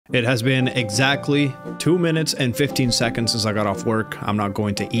It has been exactly 2 minutes and 15 seconds since I got off work. I'm not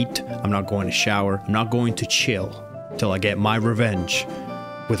going to eat. I'm not going to shower. I'm not going to chill till I get my revenge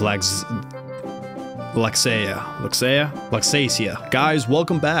with Laxasia. Guys,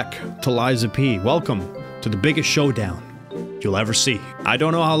 welcome back to Liza P. Welcome to the biggest showdown you'll ever see. I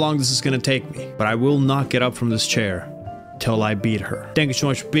don't know how long this is going to take me, but I will not get up from this chair till I beat her. Thank you so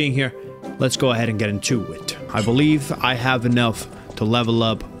much for being here. Let's go ahead and get into it. I believe I have enough to level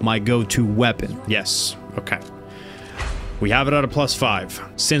up my go-to weapon. Yes, okay. We have it at a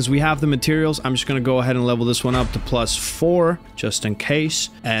 +5. Since we have the materials, I'm just gonna go ahead and level this one up to +4, just in case.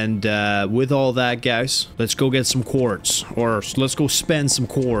 And with all that, guys, let's go get some quartz, or let's go spend some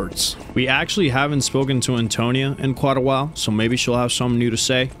quartz. We actually haven't spoken to Antonia in quite a while, so maybe she'll have something new to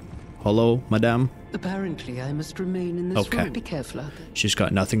say. Hello, madame. Apparently, I must remain in this room. Be careful. She's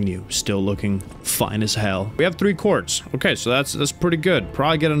got nothing new. Still looking fine as hell. We have 3 quartz. Okay, so that's pretty good.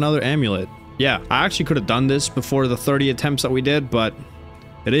 Probably get another amulet. Yeah, I actually could have done this before the 30 attempts that we did, but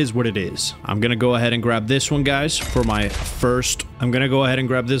it is what it is. I'm gonna go ahead and grab this one, guys, for my first. I'm gonna go ahead and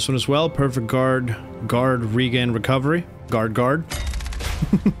grab this one as well. Perfect guard, regain, recovery. Guard.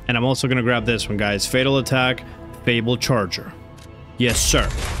 And I'm also gonna grab this one, guys. Fatal attack, fable charger. Yes, sir.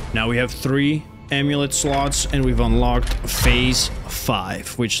 Now we have 3 amulet slots, and we've unlocked phase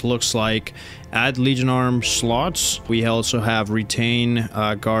 5, which looks like add legion arm slots. We also have retain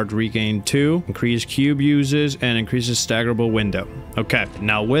guard regain 2, increase cube uses, and increases staggerable window. Okay,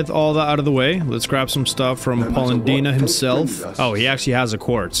 now with all that out of the way, let's grab some stuff from Polendina himself. Oh, he actually has a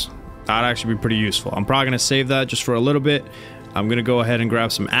quartz. That'd actually be pretty useful. I'm probably gonna save that just for a little bit. I'm gonna go ahead and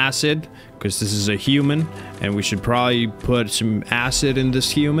grab some acid, because this is a human, and we should probably put some acid in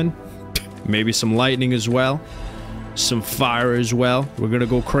this human. Maybe some lightning as well. Some fire as well. We're gonna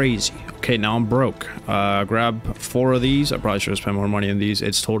go crazy. Okay, now I'm broke. Grab 4 of these. I probably should have spent more money on these.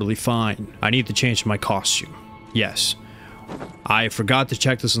 It's totally fine. I need to change my costume. Yes. I forgot to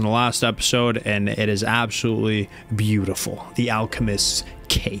check this in the last episode, and it is absolutely beautiful. The Alchemist's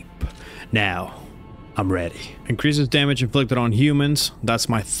Cape. Now, I'm ready. Increases damage inflicted on humans. That's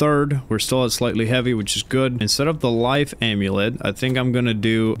my 3rd. We're still at slightly heavy, which is good. Instead of the life amulet, I think I'm gonna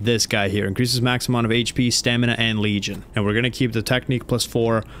do this guy here. Increases max amount of HP, stamina, and legion. And we're gonna keep the technique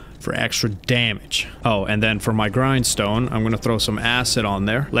 +4 for extra damage. Oh, and then for my grindstone, I'm gonna throw some acid on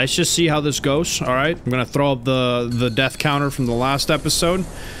there. Let's just see how this goes. All right, I'm gonna throw up the death counter from the last episode.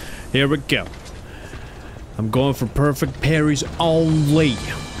 Here we go. I'm going for perfect parries only.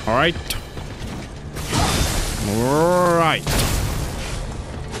 All right. Right.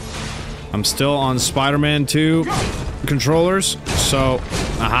 I'm still on Spider-Man 2 controllers, so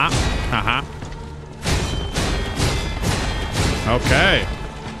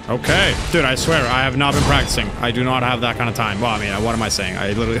Okay. Dude, I swear, I have not been practicing. I do not have that kind of time. Well, I mean, what am I saying?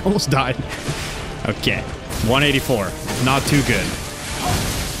 I literally almost died. Okay. 184. Not too good.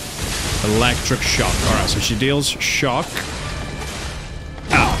 Electric shock. Alright, so she deals shock.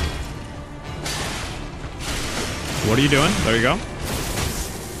 Ow. What are you doing? There you go.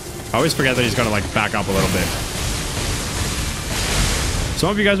 I always forget that he's got to, like, back up a little bit. Some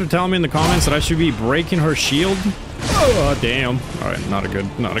of you guys were telling me in the comments that I should be breaking her shield. Oh, damn. Alright, not a good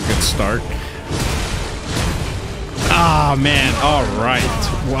start. Ah, man. Alright.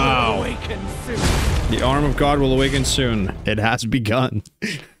 Wow. The arm of God will awaken soon. It has begun.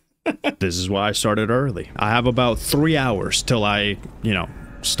 This is why I started early. I have about 3 hours till I,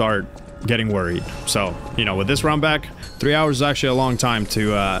 start getting worried. So, with this round back, 3 hours is actually a long time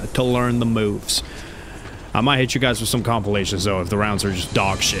to learn the moves. I might hit you guys with some compilations, though, if the rounds are just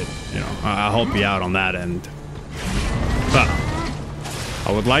dog shit. I'll help you out on that end. But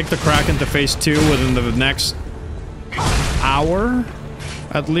I would like to crack into phase 2 within the next hour,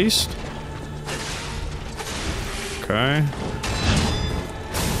 at least. Okay.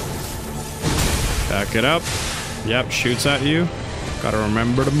 Back it up. Yep, shoots at you. Gotta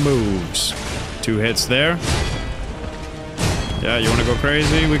remember the moves. 2 hits there. Yeah, you wanna go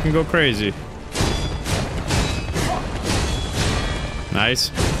crazy? We can go crazy.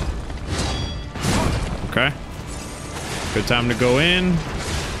 Nice. Okay. Good time to go in.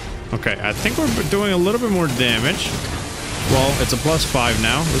 Okay, I think we're doing a little bit more damage. Well, it's a +5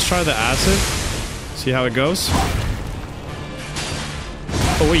 now. Let's try the acid. See how it goes.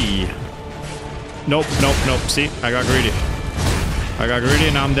 Oi. Nope. See, I got greedy.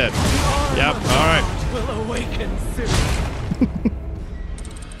 And now I'm dead. Yep, alright. Will awaken soon.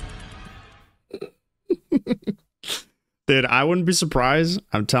 Dude, I wouldn't be surprised,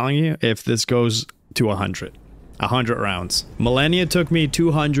 I'm telling you, if this goes to 100. 100 rounds. Millennia took me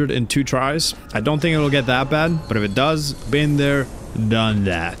 202 tries. I don't think it'll get that bad, but if it does, been there, done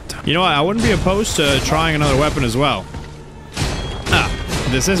that. You know what? I wouldn't be opposed to trying another weapon as well.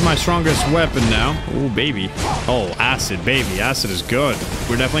 This is my strongest weapon now. Oh, baby. Oh, acid, baby. Acid is good.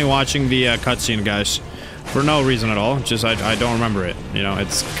 We're definitely watching the cutscene, guys. For no reason at all. Just I don't remember it. You know,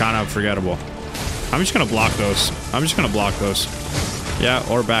 it's kind of forgettable. I'm just going to block those. I'm just going to block those. Yeah,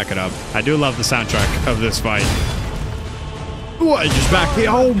 or back it up. I do love the soundtrack of this fight. Oh, I just backed the...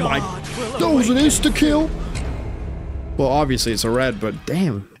 Oh, my... That was an insta-kill. Well, obviously it's a red, but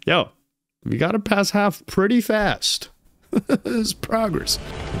damn. Yo, we got to pass half pretty fast. This is progress.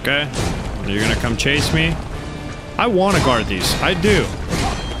 Okay. You're gonna come chase me. I want to guard these. I do.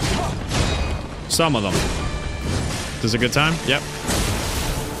 Some of them. This is a good time? Yep.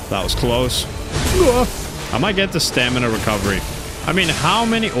 That was close. I might get the stamina recovery. I mean, how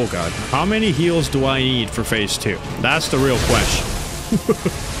many... Oh, God. How many heals do I need for phase 2? That's the real question.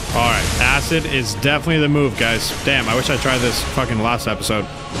 Alright. Acid is definitely the move, guys. Damn, I wish I tried this fucking last episode.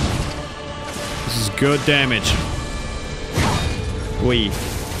 This is good damage. Wait.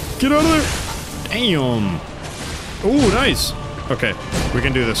 Get out of there! Damn! Ooh, nice! Okay, we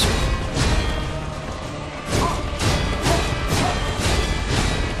can do this.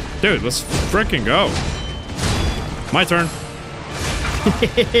 Dude, let's frickin' go. My turn.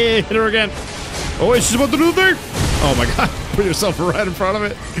 Hit her again. Oh, wait, she's about to do the thing! Oh my god, put yourself right in front of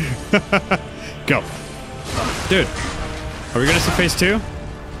it. Go. Dude, are we gonna see phase 2?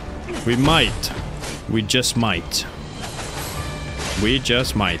 We might. We just might. We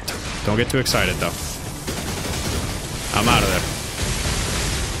just might. Don't get too excited, though. I'm out of there.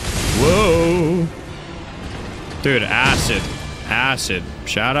 Whoa. Dude, acid. Acid.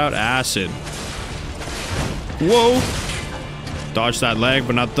 Shout out acid. Whoa. Dodge that leg,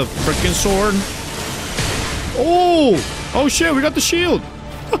 but not the freaking sword. Oh! Oh, shit, we got the shield.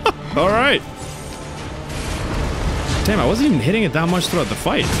 All right. Damn, I wasn't even hitting it that much throughout the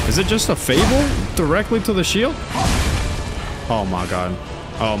fight. Is it just a fable directly to the shield? Oh my god.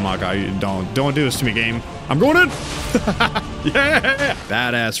 Oh my god. You don't do this to me, game. I'm going in. Yeah.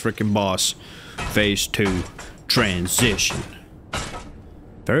 Badass freaking boss. Phase 2. Transition.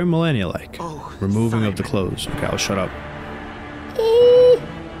 Very millennial-like. Oh, removing of the clothes. Okay, I'll shut up. Ooh.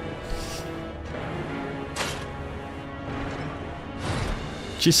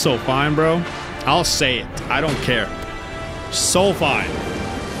 She's so fine, bro. I'll say it. I don't care. So fine.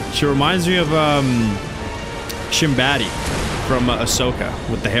 She reminds me of Shimbadi from Ahsoka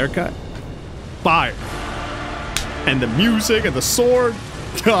with the haircut. Fire. And the music and the sword.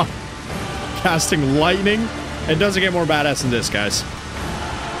 Casting lightning. It doesn't get more badass than this, guys.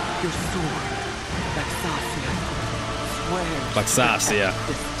 Your sword, Laxasia. Laxasia.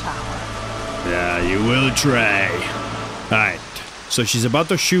 This tower. Yeah, you will try. Alright. So she's about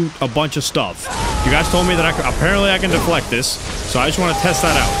to shoot a bunch of stuff. You guys told me that apparently I can deflect this. So I just want to test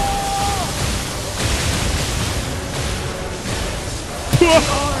that out.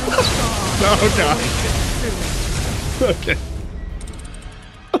 Oh god. Okay.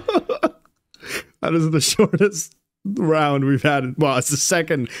 That is the shortest round we've had. Well, it's the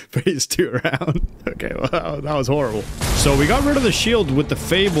second phase 2 round. Okay, well, that was horrible. So we got rid of the shield with the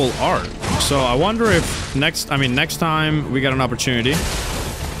Fable art. So I wonder if next time we get an opportunity,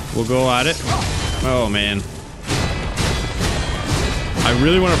 we'll go at it. Oh man. I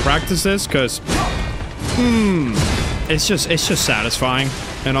really want to practice this because it's just satisfying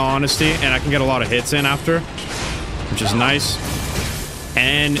in all honesty, and I can get a lot of hits in after, which is nice.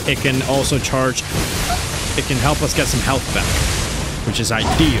 And it can also charge. It can help us get some health back, which is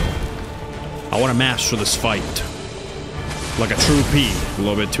ideal. I want to master this fight like a true P. A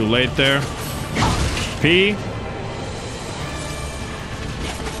little bit too late there. P.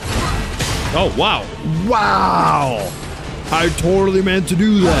 Oh, wow. Wow. I totally meant to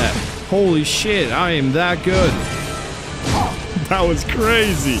do that. Holy shit, I am that good. That was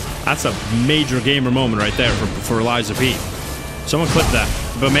crazy. That's a major gamer moment right there for Eliza P. Someone clip that,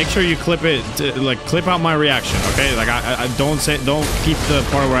 but make sure you clip it, like clip out my reaction, okay? Like I don't keep the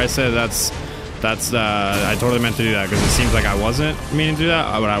part where I said I totally meant to do that, because it seems like I wasn't meaning to do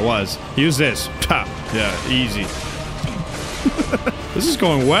that, but I was. Use this. Ha. Yeah, easy. This is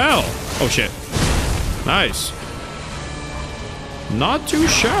going well. Oh shit. Nice. Not too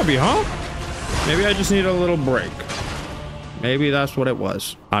shabby, huh? Maybe I just need a little break. Maybe that's what it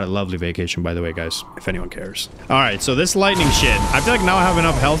was. I had a lovely vacation, by the way, guys, if anyone cares. All right, so this lightning shit. I feel like now I have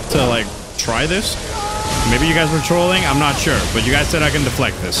enough health to, like, try this. Maybe you guys were trolling. I'm not sure. But you guys said I can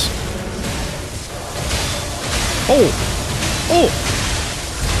deflect this. Oh. Oh.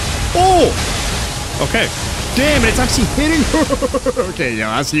 Oh. Okay. Damn, it's actually hitting her. Okay,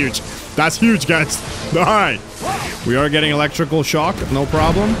 yeah, that's huge. That's huge, guys. All right. We are getting electrical shock. No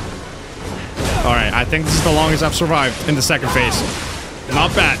problem. All right. I think this is the longest I've survived in the second phase.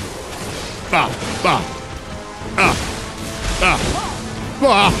 Not bad.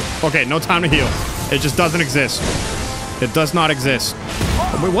 Okay, no time to heal. It just doesn't exist. It does not exist.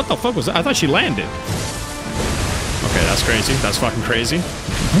 Oh, wait, what the fuck was that? I thought she landed. Okay, that's crazy. That's fucking crazy.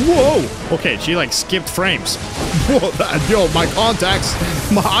 Whoa! Okay, she like skipped frames. Whoa, yo, my contacts,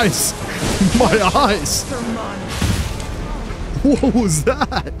 my eyes, my eyes. What was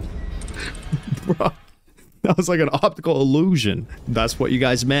that? Bro, that was like an optical illusion. That's what you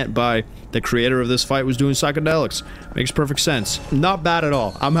guys meant by the creator of this fight was doing psychedelics. Makes perfect sense. Not bad at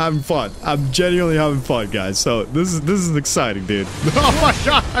all. I'm having fun. I'm genuinely having fun, guys. So this is exciting, dude. Oh my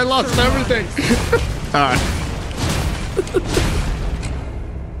god, I lost everything. All right.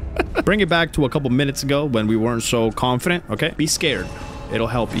 Bring it back to a couple minutes ago when we weren't so confident. Okay, be scared. It'll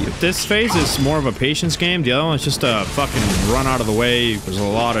help you. This phase is more of a patience game. The other one is just a fucking run out of the way. There's a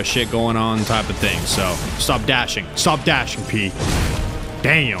lot of shit going on type of thing. So stop dashing. Stop dashing, P.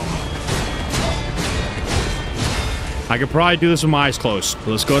 Damn. I could probably do this with my eyes closed.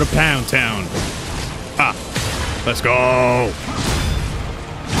 Let's go to Pound Town. Ah, let's go.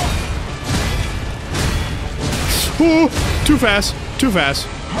 Ooh, too fast. Too fast.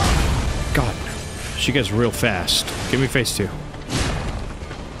 God, she gets real fast. Give me phase 2.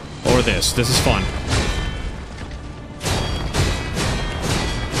 Or this. This is fun.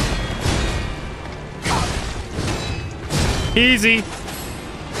 Easy.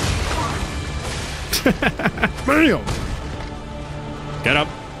 Bam. Get up.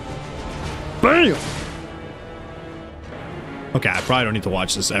 Bam. Okay, I probably don't need to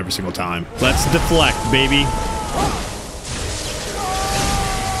watch this every single time. Let's deflect, baby.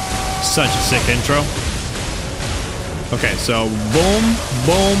 Such a sick intro. Okay, so boom,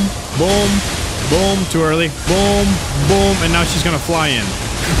 boom, boom, boom. Too early. Boom, boom, and now she's gonna fly in.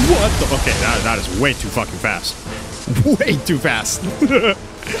 What the? Okay, that is way too fucking fast. Way too fast.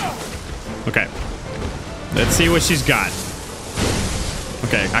 Okay, let's see what she's got.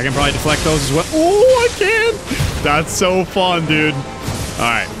 Okay, I can probably deflect those as well. Oh, I can. That's so fun, dude. All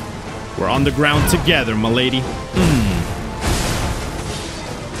right, we're on the ground together, my lady.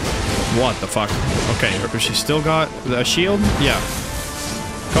 What the fuck? Okay, she still got the shield? Yeah.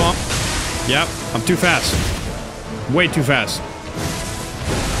 Come on. Yep, I'm too fast. Way too fast.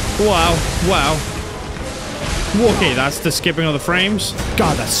 Wow, wow. Okay, that's the skipping of the frames.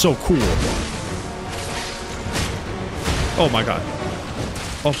 God, that's so cool. Oh my god.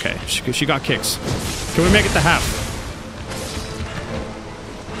 Okay, she got kicks. Can we make it to half?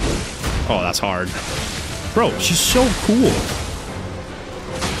 Oh, that's hard. Bro, she's so cool.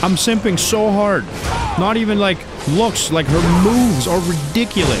 I'm simping so hard. Not even like looks, like her moves are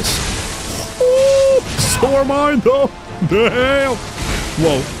ridiculous. Ooh, so are mine though. Damn.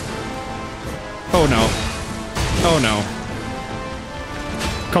 Whoa. Oh no. Oh no.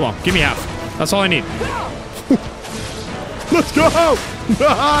 Come on, give me half. That's all I need. Let's go!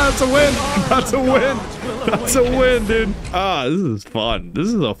 That's a win! That's a win! That's a win, dude. Ah, this is fun. This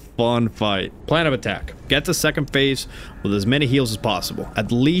is a fun fight. Plan of attack. Get to second phase with as many heals as possible.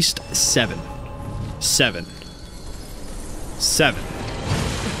 At least 7. 7. 7.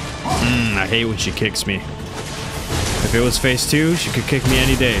 I hate when she kicks me. If it was phase 2, she could kick me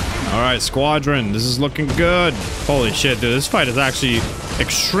any day. Alright, squadron. This is looking good. Holy shit, dude. This fight is actually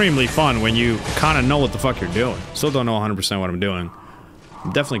extremely fun when you kind of know what the fuck you're doing. Still don't know 100% what I'm doing.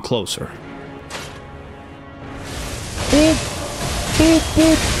 I'm definitely closer. Boop. Boop,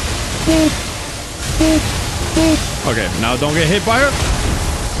 boop. Boop. Boop. Boop. Okay, now don't get hit by her.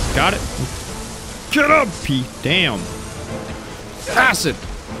 Got it. Get up, Pete. Damn. Acid.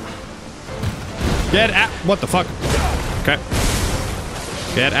 Get at. What the fuck? Okay.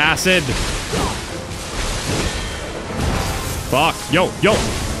 Get acid. Fuck. Yo, yo.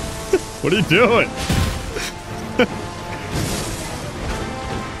 What are you doing?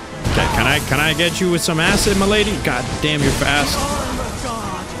 Okay, can I get you with some acid, my lady? God damn, you're fast.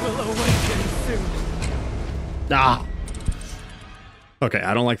 Ah. Okay,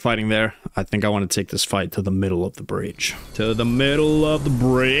 I don't like fighting there. I think I want to take this fight to the middle of the bridge. To the middle of the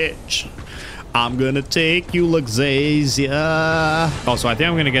bridge. I'm gonna take you, Laxasia. Also, I think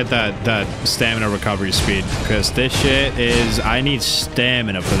I'm gonna get that stamina recovery speed, because this shit is... I need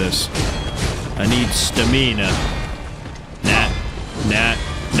stamina for this. I need stamina. Nat.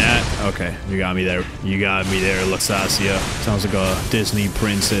 Okay, you got me there. You got me there, Laxasia. Sounds like a Disney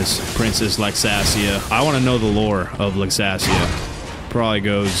princess. Princess Laxasia. I want to know the lore of Laxasia. Probably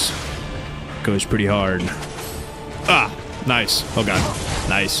goes pretty hard. Ah, nice. Oh god,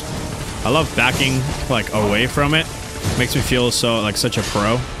 nice. I love backing like away from it. Makes me feel so like such a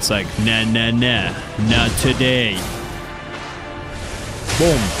pro. It's like nah nah nah, not today.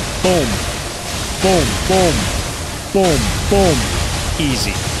 Boom, boom, boom, boom, boom, boom.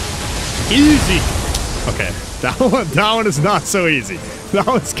 Easy, easy. Okay, that one is not so easy. That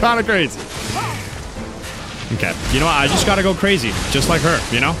one's kind of crazy. Okay, you know what? I just gotta go crazy, just like her.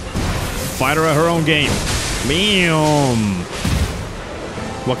 You know, fight her at her own game. Bam.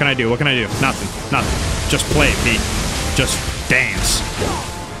 What can I do? What can I do? Nothing. Nothing. Just play, Pete. Just dance.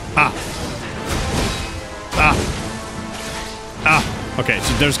 Ah. Ah. Ah. Okay,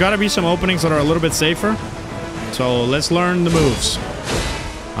 so there's got to be some openings that are a little bit safer. So let's learn the moves.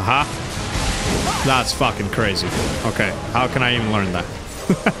 Aha. That's fucking crazy. Okay, how can I even learn that?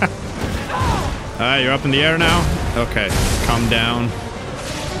 Alright, you're up in the air now. Okay, come down.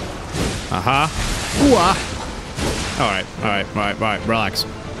 Aha. Ooh-ah. Alright, relax.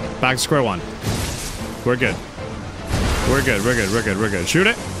 Back to square one. We're good. We're good. Shoot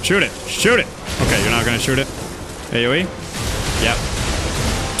it. Okay, you're not gonna shoot it. AoE? Yep.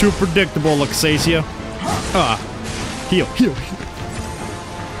 Too predictable, Laxasia. Ah. Heal.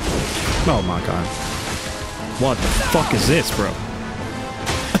 Oh my god. What the fuck is this, bro?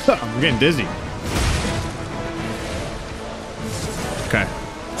 I'm getting dizzy. Okay.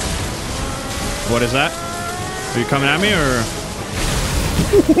 What is that? Are you coming at me, or...?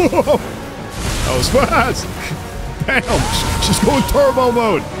 Whoa! That was fast! Damn! Just go in turbo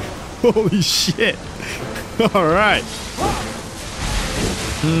mode! Holy shit! Alright.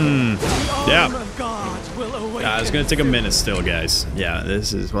 Yeah. Yeah, it's gonna take a minute still, guys. Yeah,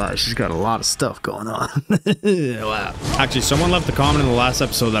 this is... Wow, she's got a lot of stuff going on. Wow. Actually, someone left a comment in the last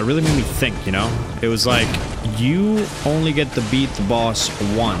episode that really made me think, you know? It was like, you only get to beat the boss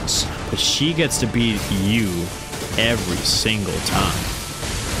once, but she gets to beat you every single time.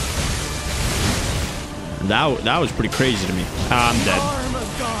 That was pretty crazy to me. I'm dead. The arm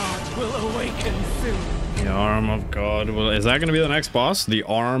of God will awaken soon. The arm of God. Well, is that going to be the next boss? The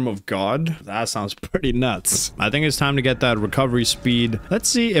arm of God? That sounds pretty nuts. I think it's time to get that recovery speed. Let's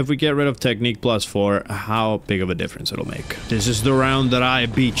see if we get rid of technique +4, how big of a difference it'll make. This is the round that I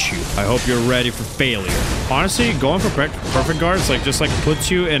beat you. I hope you're ready for failure. Honestly, going for perfect guards just puts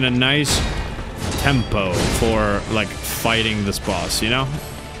you in a nice tempo for like fighting this boss, you know?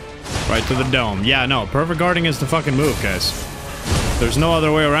 Right to the dome. Yeah, no, perfect guarding is the fucking move, guys. There's no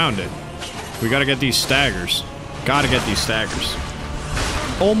other way around it. We gotta get these staggers. Gotta get these staggers.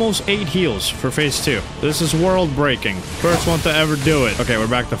 Almost 8 heals for phase 2. This is world breaking. First one to ever do it. Okay, we're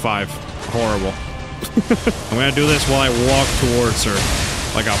back to 5. Horrible. I'm gonna do this while I walk towards her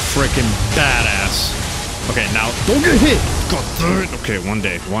like a freaking badass. Okay, now don't get hit. God damn it. Okay, one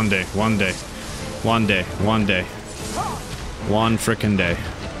day. One freaking day.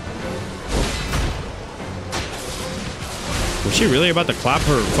 Was she really about to clap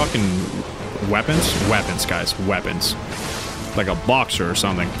her fucking weapons? Weapons, guys. Weapons. Like a boxer or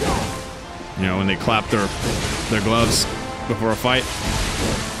something. You know, when they clap their gloves before a fight.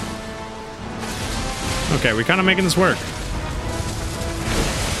 Okay, we're kind of making this work.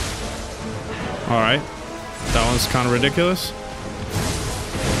 Alright. That one's kind of ridiculous.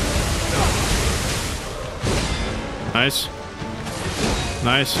 Nice.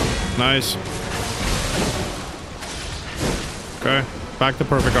 Nice. Okay, back to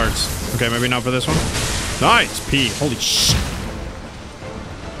perfect arts. Okay, maybe not for this one. Nice, P. Holy shit.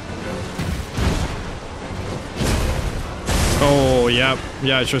 Oh, yeah.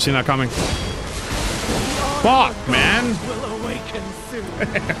 Yeah, I should have seen that coming. Fuck, man.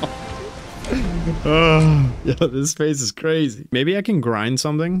 Yeah, this phase is crazy. Maybe I can grind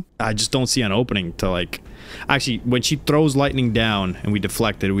something. I just don't see an opening to like... Actually, when she throws lightning down and we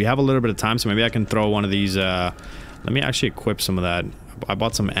deflect it, we have a little bit of time, so maybe I can throw one of these... Let me actually equip some of that. I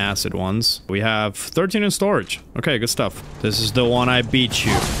bought some acid ones. We have 13 in storage. Okay, good stuff. This is the one I beat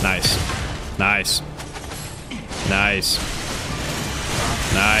you. Nice.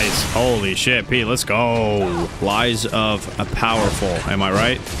 Holy shit, Pete, let's go. Lies of a powerful. Am I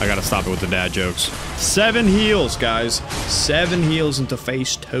right? I gotta stop it with the dad jokes. 7 heals, guys. 7 heals into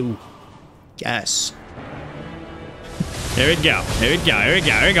phase 2. Yes. Here we go.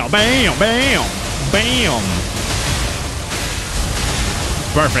 Bam.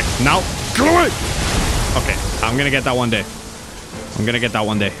 Perfect. Now, get away! Okay, I'm gonna get that one day.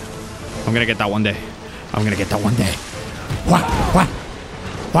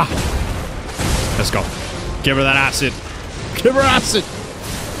 Wah. Let's go. Give her that acid.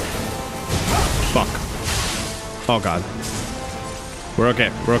 Fuck. Oh, God. We're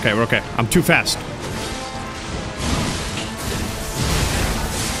okay. I'm too fast.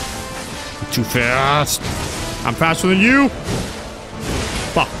 Too fast. I'm faster than you.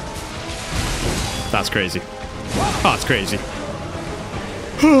 Fuck. That's crazy. Oh, it's crazy.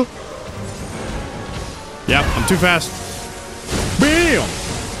 Yep, I'm too fast. Bam!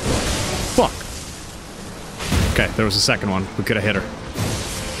 Fuck. Okay, there was a second one. We could have hit her.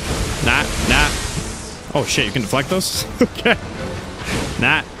 Nah. Oh shit, you can deflect those? Okay.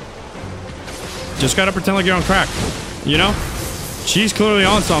 Nah. Just gotta pretend like you're on crack. You know? She's clearly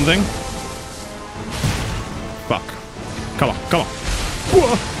on something. Fuck. Come on.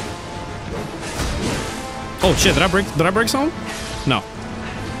 Whoa. Oh shit, did I break something? No.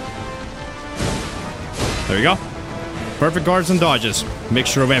 There you go. Perfect guards and dodges.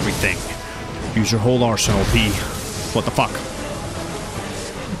 Mixture of everything. Use your whole arsenal, P. What the fuck?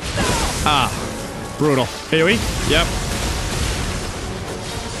 Ah. Brutal. AoE? Yep.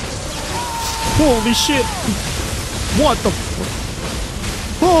 Holy shit. What the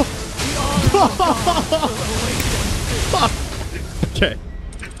Oh. Fuck. Okay.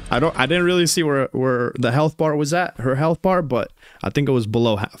 I didn't really see where the health bar was at, her health bar, but I think it was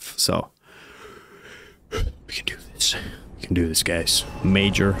below half, so we can do this. We can do this, guys.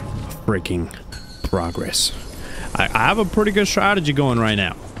 Major freaking progress. I have a pretty good strategy going right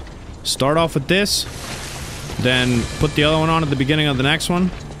now. Start off with this, then put the other one on at the beginning of the next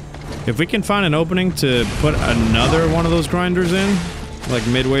one. If we can find an opening to put another one of those grinders in, like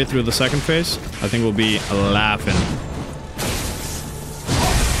midway through the second phase, I think we'll be laughing.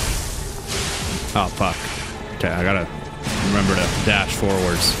 Oh, fuck. Okay, I gotta remember to dash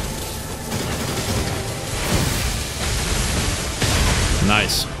forwards.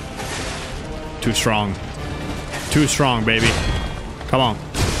 Nice. Too strong. Too strong, baby. Come on.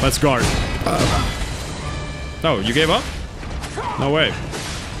 Let's guard. Oh, you gave up? No way.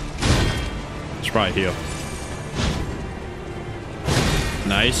 Let's probably heal.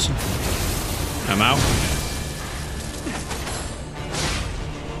 Nice. I'm out.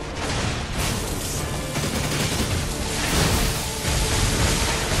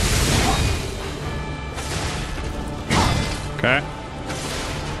 Okay.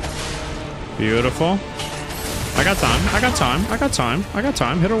 Beautiful. I got time. I got time. I got time. I got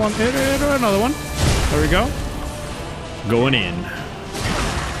time. Hit her one. Hit her another one. There we go. Going in.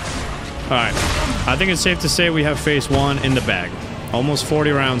 Alright. I think it's safe to say we have phase 1 in the bag. Almost 40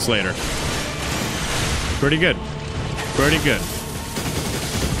 rounds later. Pretty good. Pretty good.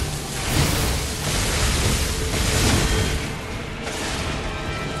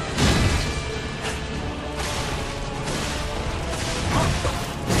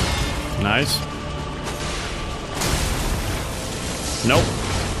 Nice. Nope.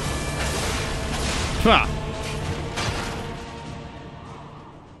 Ha.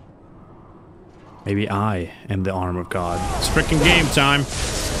 Maybe I am the arm of God. It's freaking game time.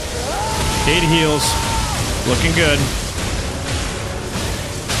 8 heals. Looking good.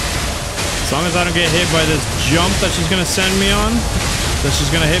 As long as I don't get hit by this jump that she's gonna send me on. That she's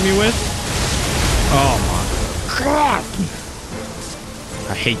gonna hit me with. Oh my God.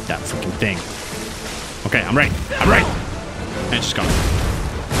 I hate that freaking thing. Okay, I'm ready. I'm ready. And she's coming.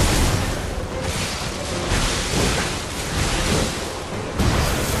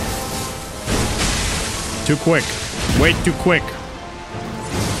 Too quick. Way too quick.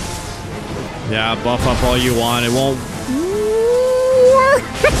 Yeah, buff up all you want. It won't work.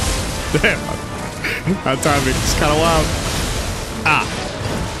 Damn. That timing is kind of wild. Ah.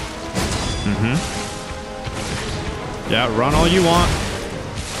 Mm-hmm. Yeah, run all you want.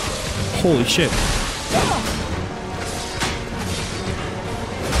 Holy shit.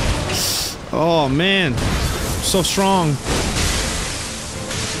 Oh, man. So strong.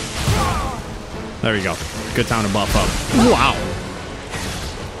 There we go. Good time to buff up. Wow.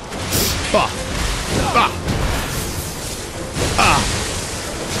 Ah. Ah. Ah.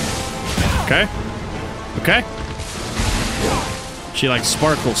 Okay. Okay. She like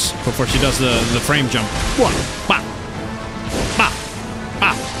sparkles before she does the frame jump. What? Bah. Bah.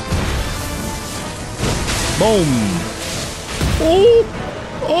 Ah. Boom. Oh.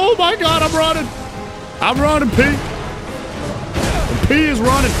 Oh my God, I'm running. I'm running, P. The P is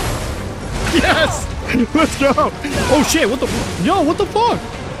running. Yes. Let's go. Oh shit, what the? Yo, what the fuck?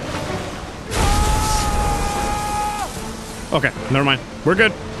 Okay, never mind. We're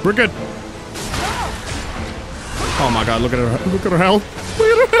good. We're good. Oh my God, look at her. Look at her health. Look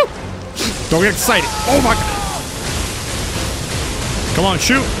at her health. Don't get excited. Oh my God. Come on,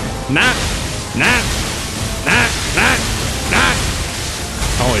 shoot. Nah. Nah. Nah. Nah. Nah.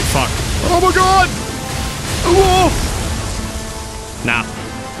 Holy fuck. Oh my God. Whoa. Nah.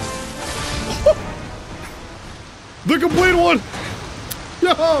 The complete one.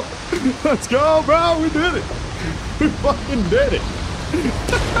 Yo! Let's go, bro! We did it! We fucking did it!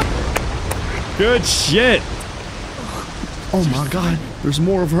 Good shit! Oh my god, there's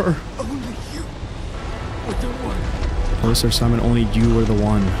more of her. Only you were the one. Oh, Sir Simon, only you were the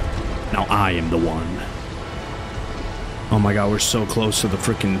one. Now I am the one. Oh my god, we're so close to the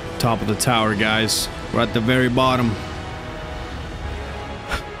freaking top of the tower, guys. We're at the very bottom.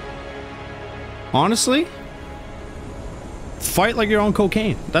 Honestly, fight like you're on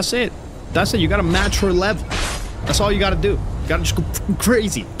cocaine. That's it. That's it. You gotta match her level. That's all you gotta do. You gotta just go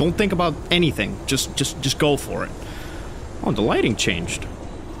crazy. Don't think about anything. Just go for it. Oh, the lighting changed.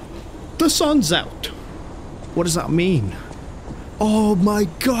 The sun's out. What does that mean? Oh my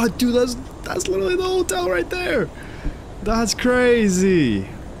god, dude, that's literally the hotel right there. That's crazy.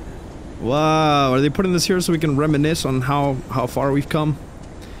 Wow, are they putting this here so we can reminisce on how far we've come?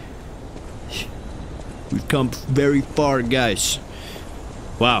 We've come very far, guys.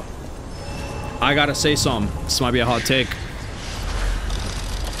 Wow. I gotta say something. This might be a hot take.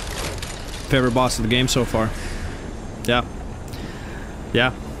 Favorite boss of the game so far. Yeah.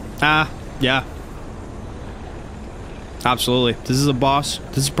 Yeah. Yeah. Absolutely. This is a boss.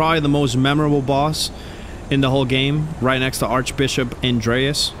 This is probably the most memorable boss in the whole game, right next to Archbishop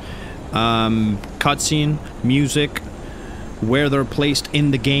Andreas. Cutscene, music, where they're placed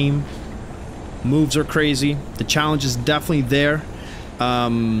in the game. Moves are crazy. The challenge is definitely there.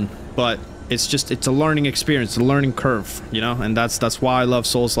 But it's a learning experience, a learning curve, you know, and that's why I love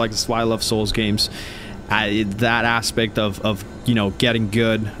Souls like this, why I love Souls games. That aspect of you know, getting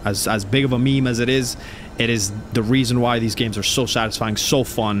good, as big of a meme as it is the reason why these games are so satisfying, so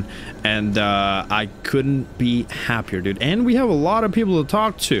fun, and I couldn't be happier, dude. And we have a lot of people to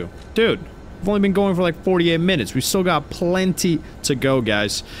talk to. Dude, we've only been going for like 48 minutes. We still got plenty to go,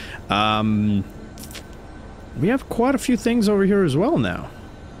 guys. We have quite a few things over here as well now.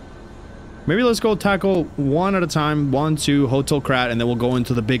 Maybe let's go tackle one at a time. 1, 2, Hotel Krat, and then we'll go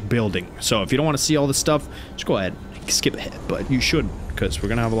into the big building. So if you don't want to see all this stuff, just go ahead. Skip ahead. But you should, because we're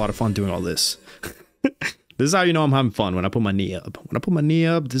going to have a lot of fun doing all this. This is how you know I'm having fun, when I put my knee up. When I put my knee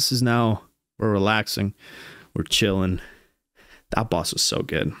up, this is now... We're relaxing. We're chilling. That boss was so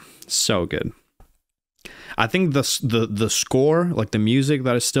good. So good. I think the score, like the music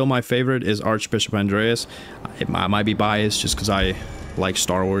that is still my favorite, is Archbishop Andreas. I might be biased just because I like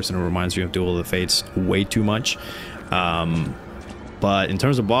Star Wars and it reminds me of Duel of the Fates way too much. But in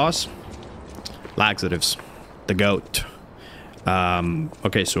terms of boss, Laxatives, the GOAT.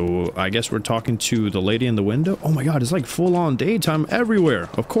 Okay, so I guess we're talking to the lady in the window. Oh my god, it's like full-on daytime everywhere.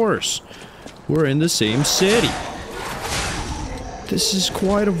 Of course. We're in the same city. This is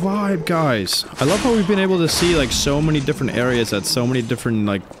quite a vibe, guys. I love how we've been able to see like so many different areas at so many different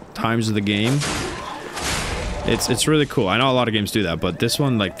like times of the game. It's really cool. I know a lot of games do that, but this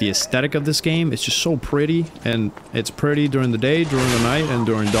one, like the aesthetic of this game, it's just so pretty, and it's pretty during the day, during the night, and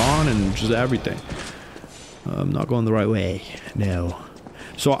during dawn, and just everything. I'm not going the right way. No.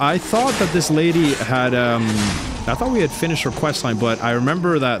 So I thought that this lady had, I thought we had finished her quest line, but I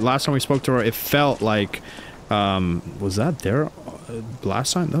remember that last time we spoke to her, it felt like, was that there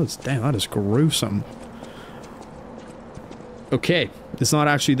last time? No, damn, that is gruesome. Okay, it's not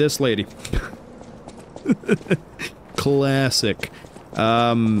actually this lady. Classic.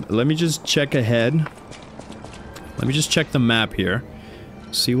 Let me just check ahead. Let me just check the map here.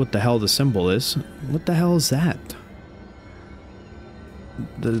 See what the hell the symbol is. What the hell is that?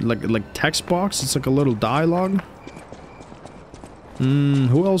 The like text box? It's like a little dialogue.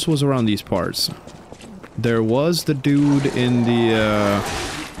 Who else was around these parts? There was the dude in the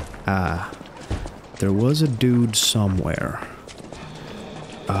there was a dude somewhere.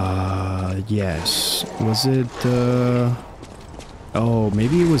 Yes. Was it oh,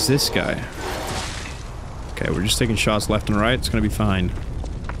 maybe it was this guy. Okay, we're just taking shots left and right. It's gonna be fine.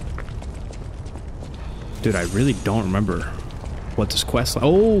 Dude, I really don't remember what this quest...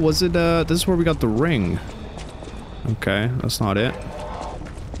 Oh, was it, this is where we got the ring. Okay, that's not it.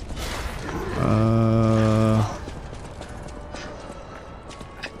 I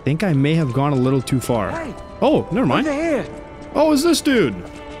think I may have gone a little too far. Hey, oh, never mind. over here. Oh, it's this dude.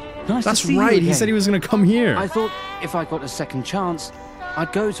 Nice That's to see right, you he again. said he was gonna come here. I thought if I got a second chance,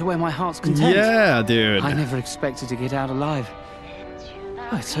 I'd go to where my heart's content. Yeah, dude. I never expected to get out alive.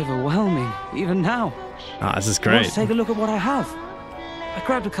 Oh, it's overwhelming, even now. Ah, this is I want great. to take a look at what I have. I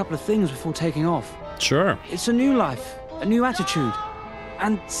grabbed a couple of things before taking off. Sure. It's a new life, a new attitude,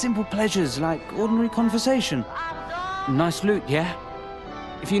 and simple pleasures like ordinary conversation. Nice loot, yeah?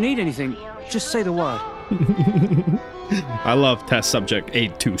 If you need anything, just say the word. I love test subject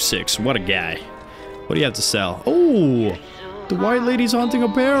 826. What a guy. What do you have to sell? Oh, The white lady's hunting a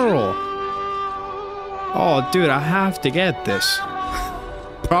barrel. Oh, dude, I have to get this.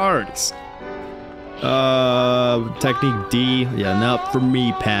 Priorities. Technique D. Yeah, not for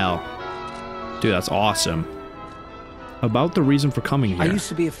me, pal. Dude, that's awesome. About the reason for coming here. I used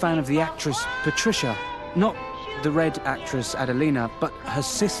to be a fan of the actress Patricia. Not the red actress Adelina, but her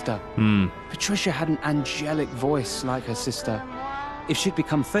sister. Patricia had an angelic voice like her sister. If she'd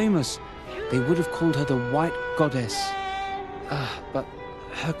become famous, they would have called her the White Goddess. But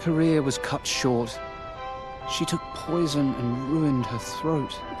her career was cut short. She took poison and ruined her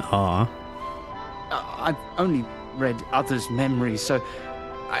throat. I've only read others' memories, so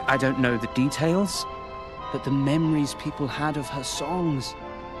I don't know the details. But the memories people had of her songs.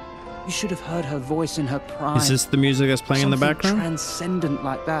 You should have heard her voice in her prime. Is this the music that's playing in the background? Transcendent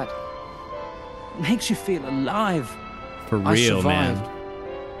like that. It makes you feel alive. For real, man.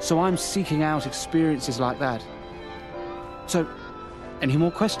 So I'm seeking out experiences like that. So, any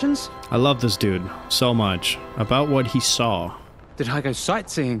more questions? I love this dude so much. About what he saw. Did I go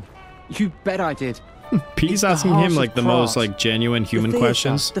sightseeing? You bet I did. P's asking him like the most like genuine human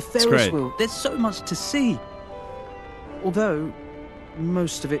questions. The Ferris wheel. There's so much to see. Although,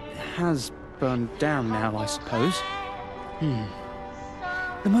 most of it has burned down now, I suppose.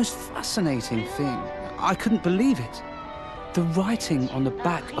 The most fascinating thing, I couldn't believe it. The writing on the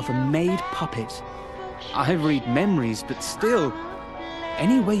back of a made puppet. I read memories, but still,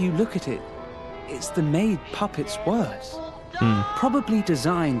 any way you look at it, it's the made puppet's words. Probably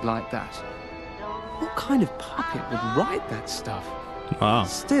designed like that. What kind of puppet would write that stuff? Wow.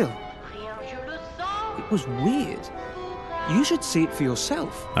 Still, it was weird. You should see it for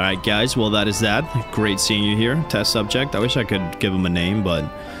yourself. All right, guys. Well, that is that. Great seeing you here. Test subject. I wish I could give him a name,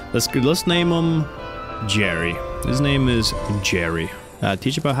 but let's name him Jerry. His name is Jerry.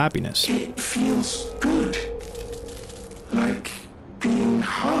 Teach about happiness. It feels good. Like being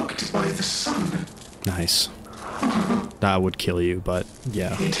hugged by the sun. Nice. That would kill you, but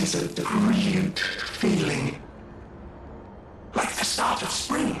yeah. It is a brilliant feeling. Like the start of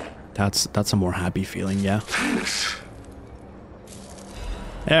spring. That's a more happy feeling, yeah. Thanks.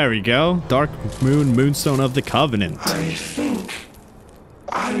 There we go. Dark Moon, Moonstone of the Covenant. I think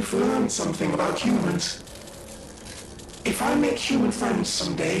I've learned something about humans. If I make human friends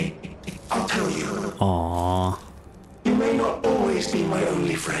someday, I'll tell you. Aww. You may not always be my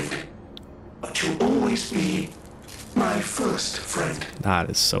only friend, but you'll always be my first friend.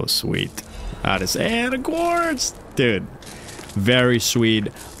 That is so sweet. That is, and of course, dude. Very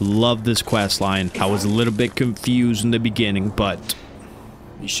sweet. Love this quest line. I was a little bit confused in the beginning, but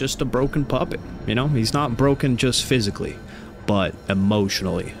he's just a broken puppet. You know, he's not broken just physically, but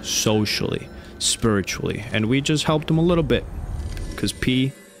emotionally, socially, spiritually. And we just helped him a little bit because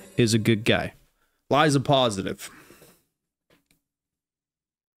P is a good guy. Lies are positive.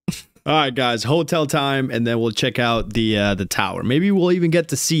 All right, guys, hotel time, and then we'll check out the tower. Maybe we'll even get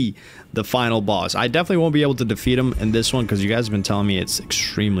to see the final boss. I definitely won't be able to defeat him in this one because you guys have been telling me it's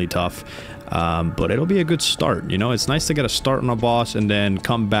extremely tough. But it'll be a good start. You know, it's nice to get a start on a boss and then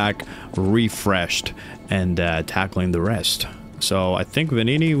come back refreshed and tackling the rest. So I think,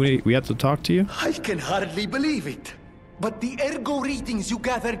 Vanini, we have to talk to you. I can hardly believe it. But the Ergo readings you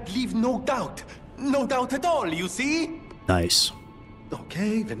gathered leave no doubt. No doubt at all, you see? Nice.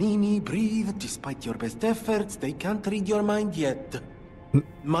 Okay, Vanini, breathe. Despite your best efforts, they can't read your mind yet.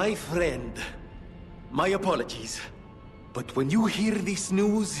 My friend, my apologies. But when you hear this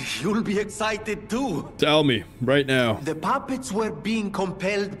news, you'll be excited too. Tell me, right now. The puppets were being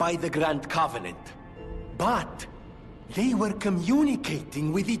compelled by the Grand Covenant. But they were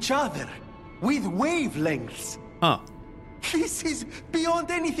communicating with each other, with wavelengths. Huh. This is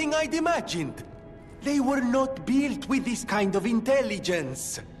beyond anything I'd imagined. They were not built with this kind of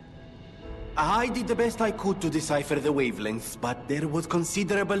intelligence. I did the best I could to decipher the wavelengths, but there was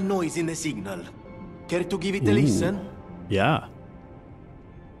considerable noise in the signal. Care to give it a listen? Yeah.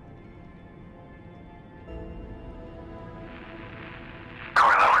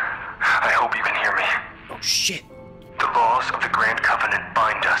 Carlo, I hope you can hear me. Oh, shit. The laws of the Grand Covenant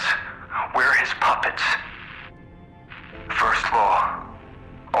bind us. We're his puppets. First law.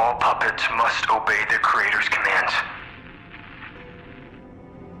 All puppets must obey their creator's commands.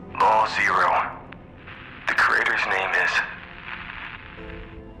 Law 0. The creator's name is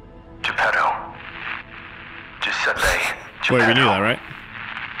Geppetto. Giuseppe Geppetto. Wait, we knew that, right?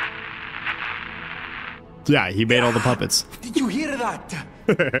 Yeah, he made all the puppets. Did you hear that?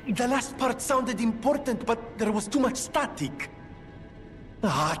 The last part sounded important, but there was too much static.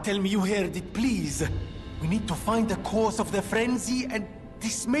 Tell me you heard it, please. We need to find the cause of the frenzy, and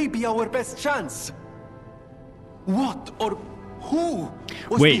this may be our best chance. What or Who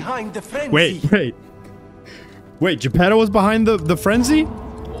was Wait. behind the frenzy? Wait, Geppetto was behind the frenzy?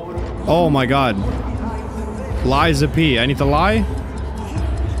 Oh my god. Lies a P. I need to lie?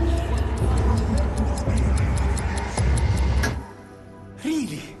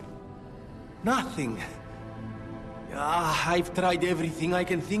 Really? Nothing. I've tried everything I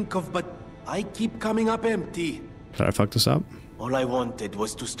can think of, but I keep coming up empty. Did I fuck this up? All I wanted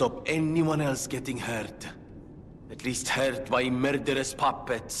was to stop anyone else getting hurt. At least hurt by murderous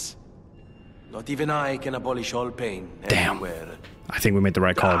puppets. Not even I can abolish all pain everywhere. I think we made the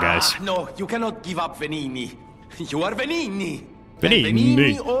right call, guys. No, you cannot give up Venini. You are Venini. Venini. And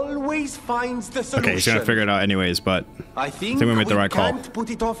Venini always finds the solution. Okay, he's gonna figure it out anyways, but I think we made the right call. Can't put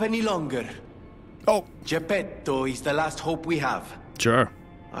it off any longer. Oh. Geppetto is the last hope we have. Sure.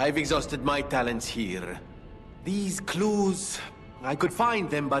 I've exhausted my talents here. These clues, I could find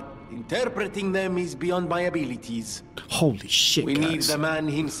them, but interpreting them is beyond my abilities. Holy shit, We guys. need the man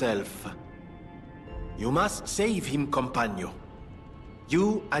himself. You must save him, compagno.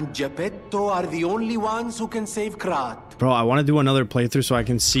 You and Geppetto are the only ones who can save Krat. Bro, I want to do another playthrough so I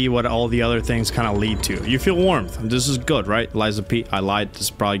can see what all the other things kind of lead to. You feel warmth. This is good, right? Liza P. I lied. This is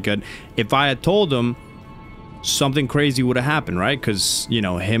probably good. If I had told him, something crazy would have happened, right? Because, you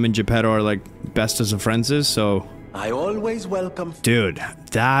know, him and Geppetto are like bestest of friends, so... I always welcome... Dude,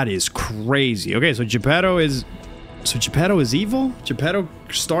 that is crazy. Okay, so Geppetto is... So Geppetto is evil? Geppetto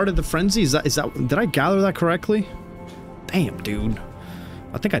started the frenzy? Is that... Did I gather that correctly? Damn, dude.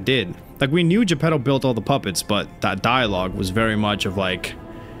 I think I did. Like, we knew Geppetto built all the puppets, but that dialogue was very much of, like...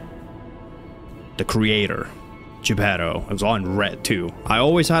 the creator. Geppetto. It was all in red, too. I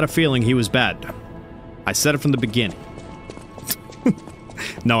always had a feeling he was bad. I said it from the beginning.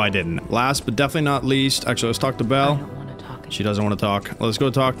 No, I didn't. Last, but definitely not least... Actually, let's talk to Belle. She doesn't want to talk. Let's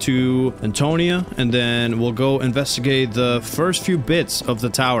go talk to Antonia, and then we'll go investigate the first few bits of the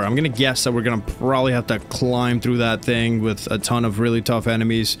tower. I'm gonna guess that we're gonna probably have to climb through that thing with a ton of really tough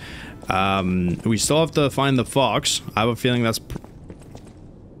enemies. We still have to find the fox. I have a feeling that's...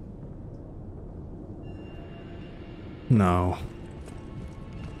 No.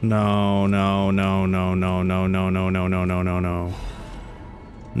 No, no, no, no, no, no, no, no, no, no, no, no, no.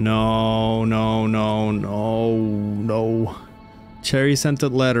 No, no, no, no, no.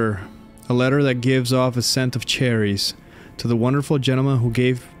 Cherry-scented letter. A letter that gives off a scent of cherries. To the wonderful gentleman who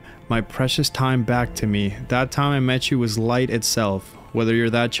gave my precious time back to me. That time I met you was light itself. Whether you're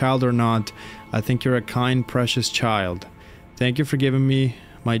that child or not, I think you're a kind, precious child. Thank you for giving me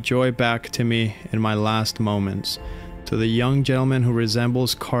my joy back to me in my last moments. To the young gentleman who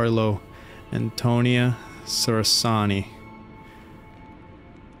resembles Carlo, Antonia Sarasani.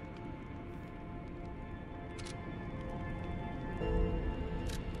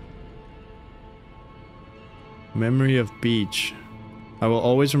 Memory of beach. I will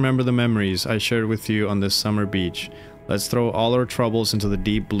always remember the memories I shared with you on this summer beach. Let's throw all our troubles into the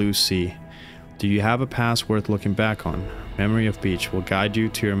deep blue sea. Do you have a past worth looking back on? Memory of beach will guide you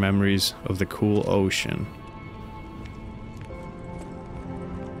to your memories of the cool ocean.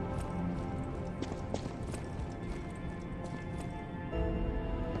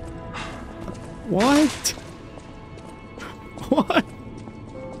 What? What?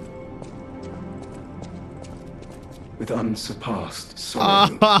 With unsurpassed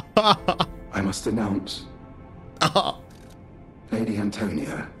sorrow, I must announce, Lady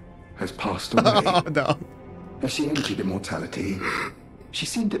Antonia has passed away. Oh, no. As she entered immortality, she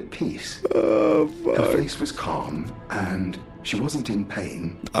seemed at peace. Oh, fuck. Her face was calm, and she wasn't in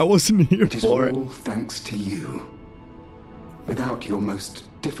pain. I wasn't here It is for it. all thanks to you. Without your most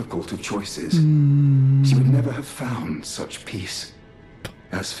difficult of choices, she would never have found such peace.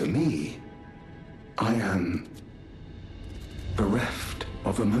 As for me, I am bereft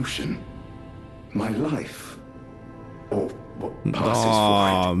of emotion. My life, or what passes for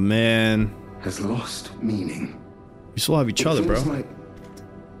Oh, it, man. has lost meaning. We still have each other, It bro. feels like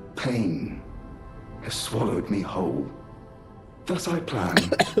pain has swallowed me whole. Thus I plan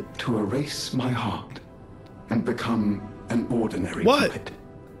to erase my heart and become an ordinary What? puppet.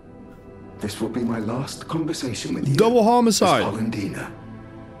 This will be my last conversation with you. Double homicide. as Hollandina.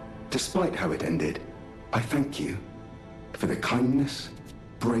 Despite how it ended, I thank you for the kindness,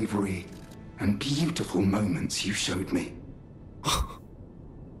 bravery, and beautiful moments you showed me.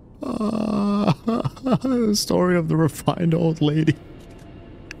 The story of the refined old lady.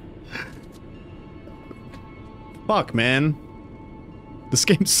 Fuck, man. This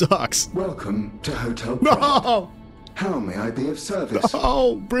game sucks. Welcome to Hotel Krat. No! How may I be of service?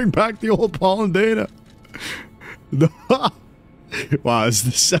 Oh, bring back the old Paul and Dana. Wow, it's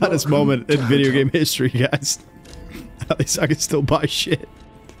the saddest Welcome moment in to video Hotel- game history, guys. At least I can still buy shit.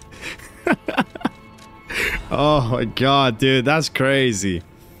 Oh my god, dude, that's crazy.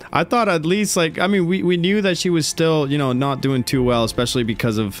 I thought at least, like, I mean, we knew that she was still, you know, not doing too well, especially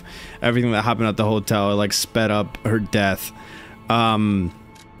because of everything that happened at the hotel. It, like, sped up her death. I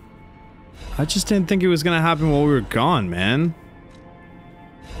just didn't think it was gonna happen while we were gone, man.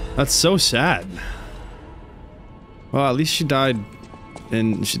 That's so sad. Well, at least she died,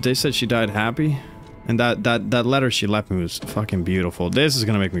 and they said she died happy. And that letter she left me was fucking beautiful. This is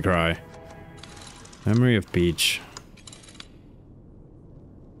gonna make me cry. Memory of Beach.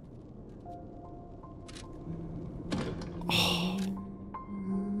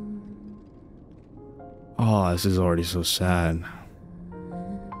 Oh, this is already so sad.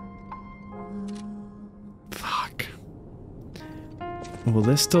 Fuck. Will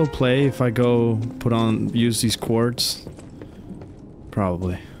this still play if I go use these chords?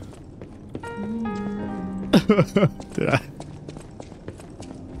 Probably. Did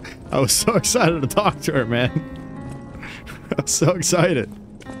I was so excited to talk to her, man. I was so excited.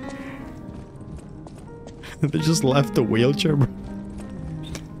 They just left the wheelchair, bro.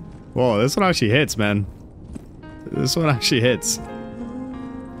 Whoa, this one actually hits, man. This one actually hits.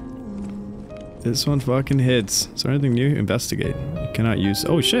 This one fucking hits. Is there anything new? Investigate. You cannot use...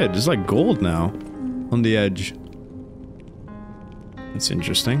 Oh shit, there's like gold now. On the edge. That's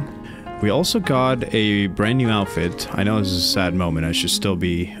interesting. We also got a brand new outfit. I know this is a sad moment. I should still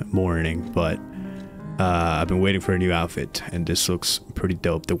be mourning, but... I've been waiting for a new outfit, and this looks pretty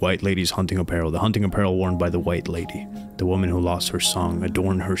dope. The White Lady's hunting apparel. The hunting apparel worn by the White Lady. The woman who lost her song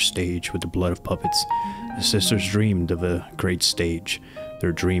adorned her stage with the blood of puppets. The sisters dreamed of a great stage,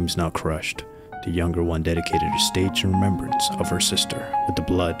 their dreams now crushed. The younger one dedicated a stage in remembrance of her sister with the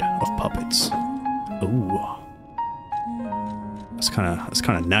blood of puppets. Ooh. That's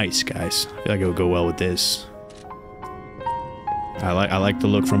kind of nice, guys. I feel like it would go well with this. I like the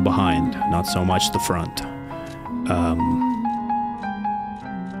look from behind, not so much the front.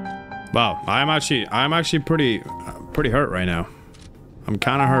 Wow, I'm actually pretty hurt right now. I'm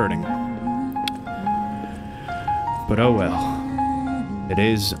kind of hurting. But oh well. It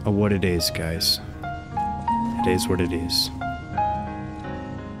is what it is, guys. It is what it is.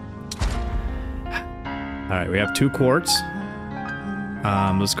 Alright, we have 2 quartz.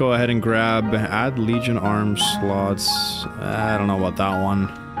 Let's go ahead and grab add Legion arms slots. I don't know about that one.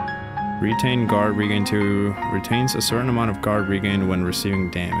 Retain guard regain to retains a certain amount of guard regain when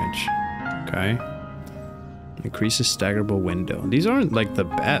receiving damage. Okay. Increases staggerable window. These aren't like the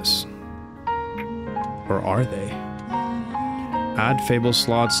best. Or are they? Add fable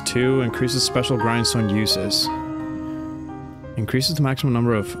slots 2 increases special grindstone uses. Increases the maximum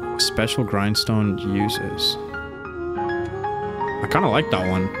number of special grindstone uses. I kind of like that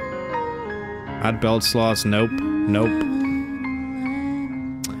one. Add belt slots. Nope. Nope.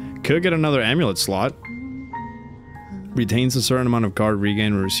 Could get another amulet slot. Retains a certain amount of guard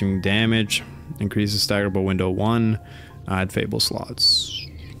regain when receiving damage. Increases staggerable window 1. Add fable slots.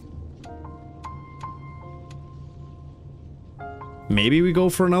 Maybe we go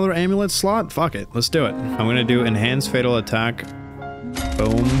for another amulet slot? Fuck it. Let's do it. I'm gonna do enhanced fatal attack.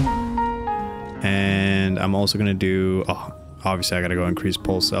 Boom. And I'm also gonna do... Oh, obviously, I gotta go increase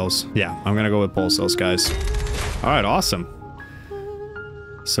pulse cells. Yeah, I'm gonna go with pulse cells, guys. Alright, awesome.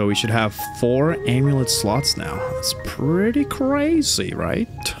 So we should have 4 amulet slots now. That's pretty crazy,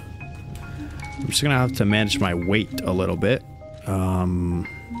 right? I'm just gonna have to manage my weight a little bit. Can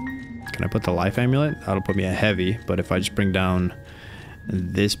I put the life amulet? That'll put me at heavy, but if I just bring down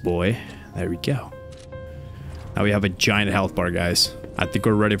this boy, there we go. Now we have a giant health bar, guys. I think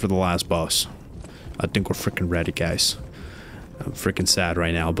we're ready for the last boss. I think we're freaking ready, guys. I'm freaking sad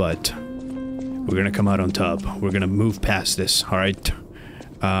right now, but we're gonna come out on top. We're gonna move past this, alright?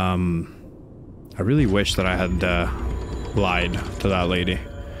 I really wish that I had lied to that lady.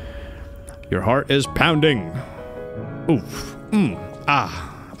 Your heart is pounding. Oof.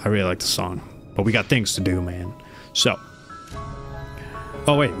 I really like the song. But we got things to do, man. So.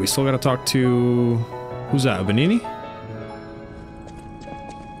 Oh, wait. We still gotta talk to... Who's that? Vanini?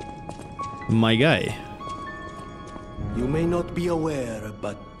 My guy. You may not be aware,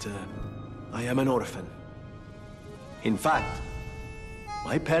 but I am an orphan. In fact,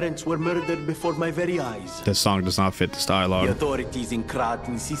 my parents were murdered before my very eyes. This song does not fit this dialogue. The authorities in Krat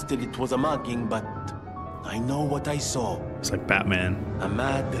insisted it was a mugging, but I know what I saw. It's like Batman. A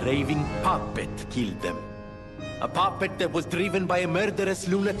mad, raving puppet killed them. A puppet that was driven by a murderous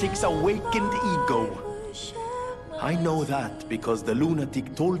lunatic's awakened ego. I know that because the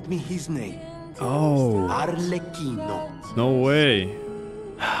lunatic told me his name. Oh. Arlecchino. No way.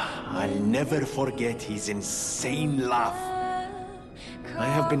 I'll never forget his insane laugh. I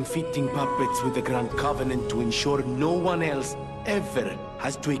have been fitting puppets with the Grand Covenant to ensure no one else ever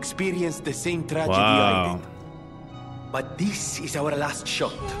has to experience the same tragedy I did. But this is our last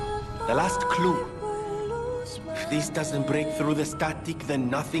shot, the last clue. If this doesn't break through the static, then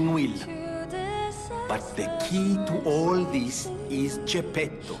nothing will. But the key to all this is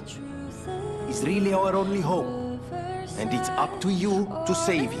Geppetto. He's really our only hope. And it's up to you to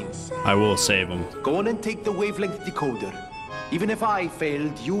save him. I will save him. Go on and take the wavelength decoder. Even if I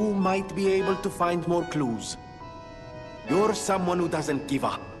failed, you might be able to find more clues. You're someone who doesn't give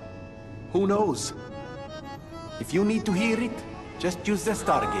up. Who knows? If you need to hear it, just use the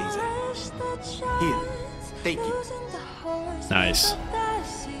stargazer. Here, take it. Nice.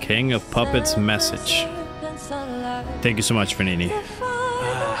 King of Puppets message. Thank you so much, Vanini.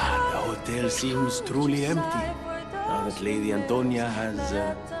 The hotel seems truly empty. Now that Lady Antonia has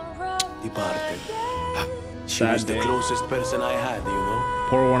departed. She was the closest person I had, you know.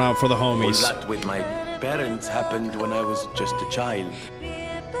 Pour one out for the All homies. that with my parents happened when I was just a child.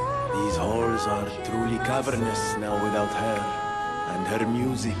 These halls are truly cavernous now without her. And her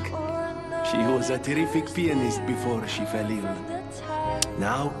music. She was a terrific pianist before she fell ill.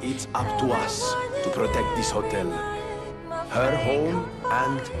 Now it's up to us to protect this hotel. Her home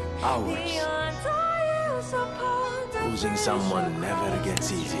and ours. Losing someone never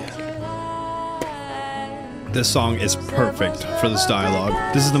gets easier. This song is perfect for this dialogue.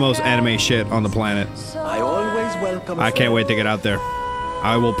 This is the most anime shit on the planet. I always welcome. I can't wait to get out there.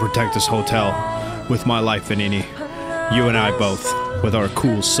 I will protect this hotel with my life, Vanini. You and I both, with our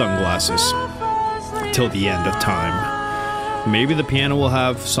cool sunglasses. Till the end of time. Maybe the piano will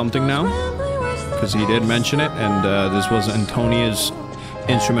have something now, because he did mention it, and this was Antonia's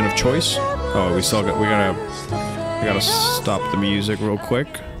instrument of choice. Oh, we gotta stop the music real quick.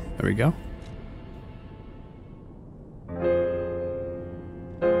 There we go.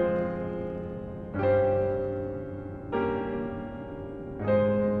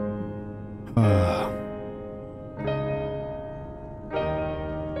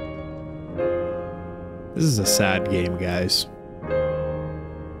 This is a sad game, guys.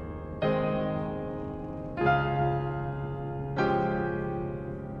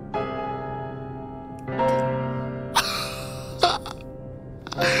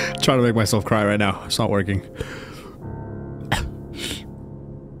 Trying to make myself cry right now. It's not working.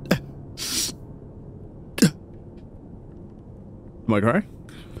 Am I crying?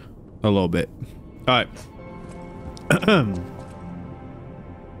 A little bit. All right.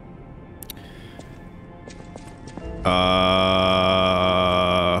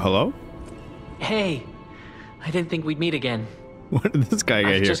 Hello? Hey, I didn't think we'd meet again. What did this guy get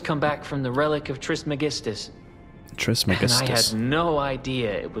here? I've just come back from the relic of Trismegistus. Trismegistus. And I had no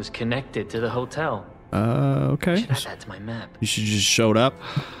idea it was connected to the hotel. Okay. I should add that to my map. You should just showed up.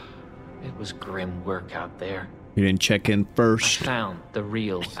 It was grim work out there. You didn't check in first. I found the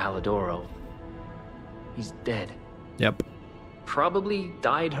real Alidoro. He's dead. Yep. Probably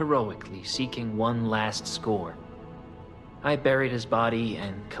died heroically, seeking one last score. I buried his body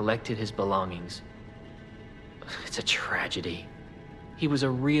and collected his belongings. It's a tragedy. He was a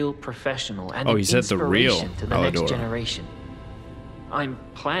real professional and an he said the real inspiration to the Alidoro. next generation. I'm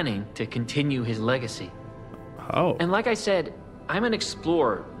planning to continue his legacy. Oh. And like I said, I'm an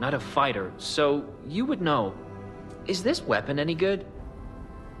explorer, not a fighter, so you would know. Is this weapon any good?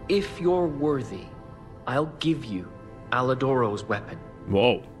 If you're worthy, I'll give you Alidoro's weapon.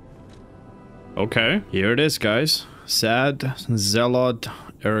 Whoa. Okay. Here it is, guys. Sad Zealot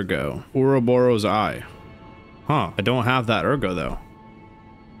Ergo. Ouroboros Eye. Huh. I don't have that Ergo, though.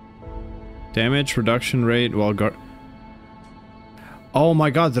 Damage reduction rate while guard... Oh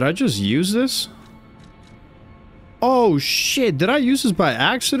my god, did I just use this? Oh shit, did I use this by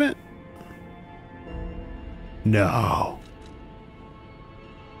accident? No.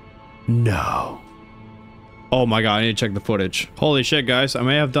 No. Oh my god, I need to check the footage. Holy shit, guys. I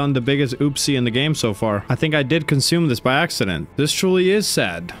may have done the biggest oopsie in the game so far. I think I did consume this by accident. This truly is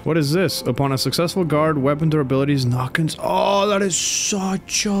sad. What is this? Upon a successful guard, weapon durabilities, knock-ins. Oh, that is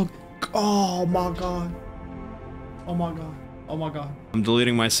such a... Oh my god. Oh my god. Oh my god. I'm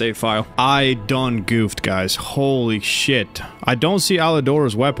deleting my save file. I done goofed, guys. Holy shit. I don't see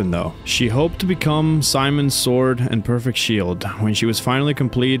Alidoro's weapon, though. She hoped to become Simon's sword and perfect shield. When she was finally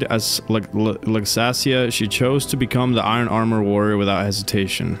complete as Laxasia, she chose to become the Iron Armor Warrior without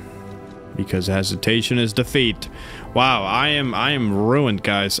hesitation. Because hesitation is defeat. Wow, I am ruined,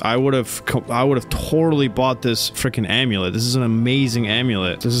 guys. I would have totally bought this freaking amulet. This is an amazing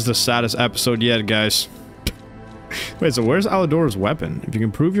amulet. This is the saddest episode yet, guys. Wait, so where's Aladora's weapon? If you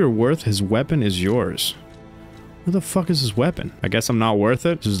can prove your worth, his weapon is yours. Where the fuck is his weapon? I guess I'm not worth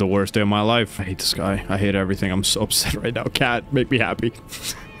it. This is the worst day of my life. I hate this guy. I hate everything. I'm so upset right now. Cat, make me happy.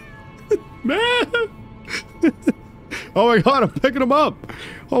 Man! Oh my god, I'm picking him up!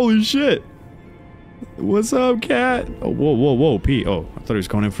 Holy shit! What's up, cat? Oh, whoa, whoa, whoa, Pete. Oh, I thought he was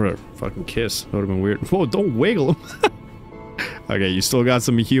going in for a fucking kiss. That would have been weird. Whoa, don't wiggle him. Okay, you still got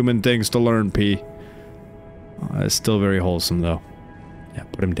some human things to learn, P. It's still very wholesome, though. Yeah,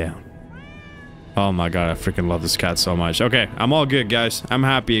 put him down. Oh my god, I freaking love this cat so much. Okay, I'm all good, guys. I'm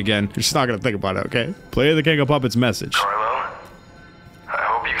happy again. You're just not gonna think about it, okay? Play the King of Puppets message. Carlo, I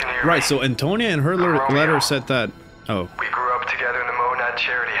hope you can hear me. Right, so Antonia in her letter said that... Oh. We grew up together in the Monad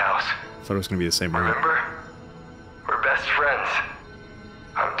charity house. I thought it was gonna be the same room. Remember? We're best friends.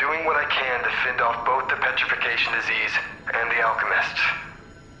 I'm doing what I can to fend off both the petrification disease and the alchemists.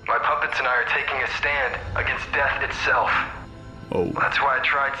 My puppets and I are taking a stand against death itself. Oh. That's why I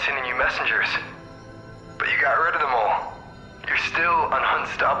tried sending you messengers. But you got rid of them all. You're still an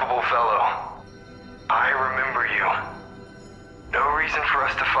unstoppable fellow. I remember you. No reason for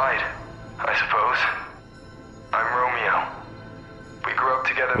us to fight, I suppose. I'm Romeo. We grew up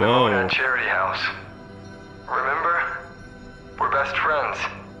together in the Monad charity house. Remember? We're best friends.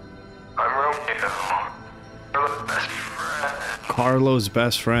 I'm Romeo. Carlo's best friend. Carlo's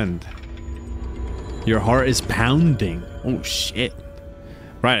best friend. Your heart is pounding. Oh shit.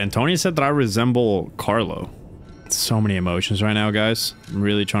 Right, Antonia said that I resemble Carlo. So many emotions right now, guys. I'm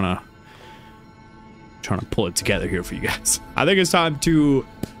really trying to pull it together here for you guys. I think it's time to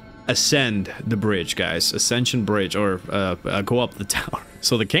ascend the bridge, guys. Ascension Bridge, or go up the tower.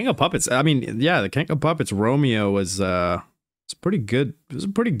 So the King of Puppets, I mean, yeah, the King of Puppets, Romeo, was it's pretty good. He was a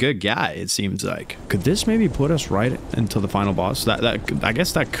pretty good guy, it seems like. Could this maybe put us right into the final boss? I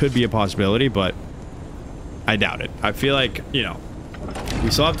guess that could be a possibility, but I doubt it. I feel like, you know, we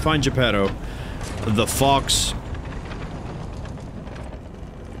still have to find Geppetto. The fox.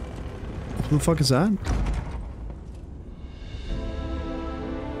 Who the fuck is that?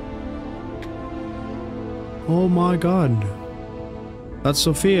 Oh my god. That's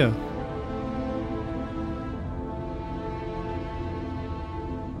Sophia.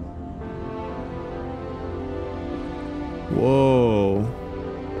 Whoa.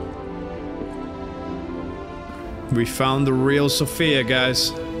 We found the real Sophia,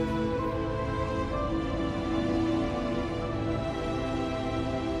 guys.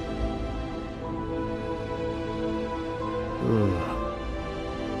 Ugh.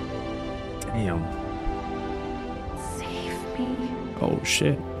 Damn. Save me. Oh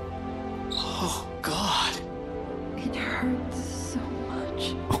shit. Oh, God. It hurts so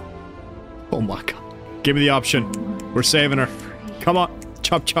much. Oh my god. Give me the option. We're saving her. Come on.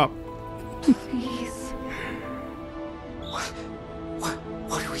 Chop chop. Please.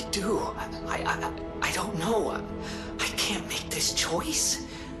 What do we do? I don't know. I can't make this choice.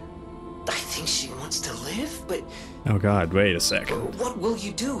 I think she wants to live, but... Oh god, wait a second. What will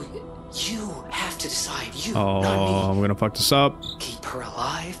you do? You have to decide. You, Oh, not me. I'm gonna fuck this up. Keep her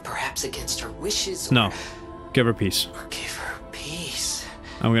alive, perhaps against her wishes. No. Give her peace. Or give her peace.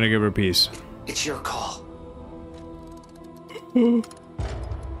 I'm gonna give her peace. It's your call.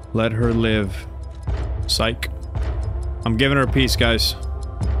 Let her live. Psych. I'm giving her peace, guys.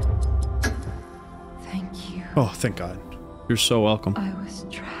 Thank you. Oh, thank God. You're so welcome. I was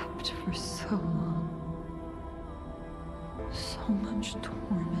trapped for so long. So much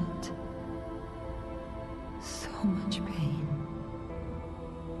torment. So much pain.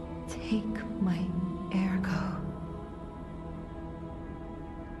 Take my Ergo.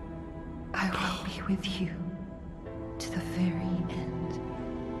 I will be with you to the very end.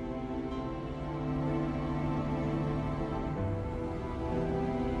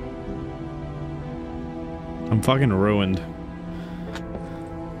 I'm fucking ruined.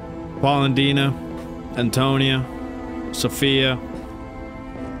 Paulandina, Antonia, Sophia.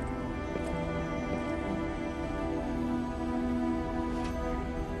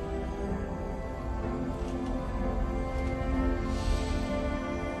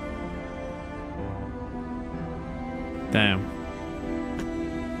 Damn.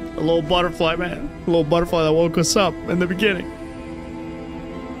 A little butterfly, man. A little butterfly that woke us up in the beginning.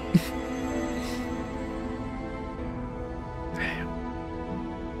 Damn.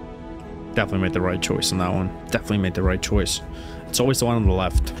 Definitely made the right choice on that one. Definitely made the right choice. It's always the one on the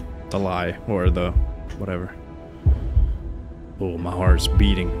left. The lie. Or the... whatever. Oh, my heart's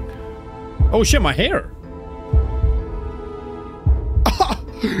beating. Oh shit, my hair!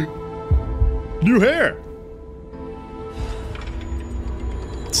 New hair!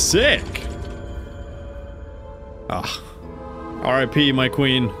 Sick. Ah. R.I.P. my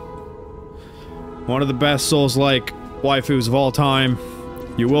queen. One of the best Souls-like waifus of all time.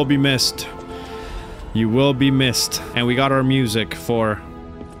 You will be missed. You will be missed. And we got our music for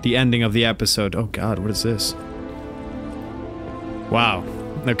the ending of the episode. Oh god, what is this? Wow.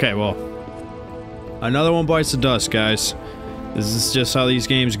 Okay, well. Another one bites the dust, guys. This is just how these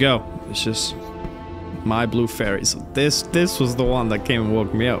games go. It's just my blue fairies. This was the one that came and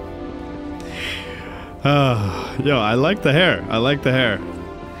woke me up. Yo, I like the hair. I like the hair.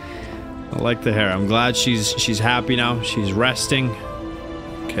 I like the hair. I'm glad she's happy now. She's resting.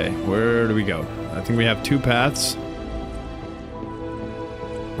 Okay, where do we go? I think we have 2 paths.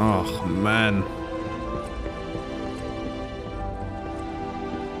 Oh, man.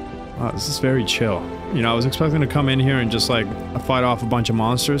 Wow, this is very chill. You know, I was expecting to come in here and just, like, fight off a bunch of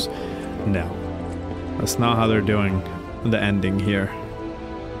monsters. No. That's not how they're doing the ending here.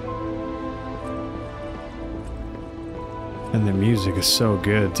 And the music is so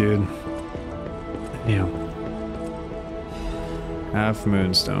good, dude. Damn. Half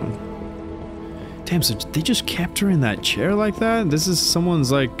Moonstone. Damn, so they just kept her in that chair like that? This is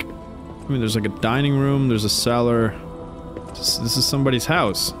someone's, like... I mean, there's like a dining room, there's a cellar. This is somebody's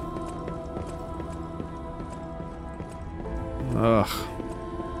house. Ugh.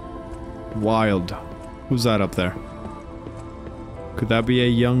 Wild. Who's that up there? Could that be a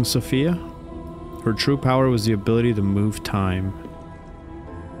young Sophia? Her true power was the ability to move time.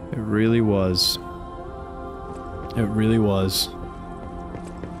 It really was. It really was.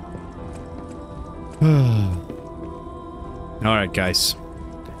 Alright, guys.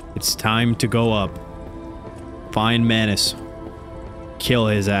 It's time to go up. Find Manus. Kill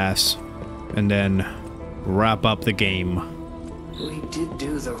his ass. And then wrap up the game. We did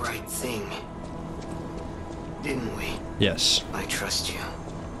do the right thing, didn't we? Yes. I trust you.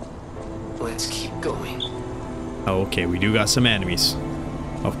 Let's keep going. Oh, okay, we do got some enemies.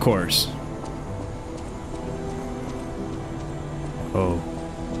 Of course. Oh.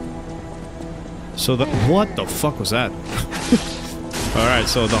 So the what the fuck was that? Alright,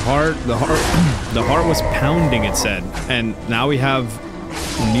 so the heart was pounding, it said. And now we have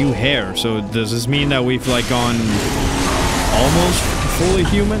new hair. So does this mean that we've like gone almost fully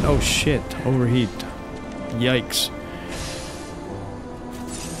human? Oh shit, overheat. Yikes.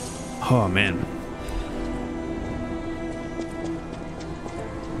 Oh man.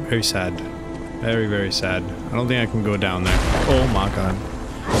 Very sad. Very, very sad. I don't think I can go down there. Oh my god.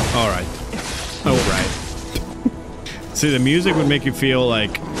 Alright. Alright. See, the music would make you feel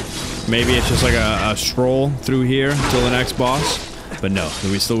like maybe it's just like a stroll through here till the next boss. But no,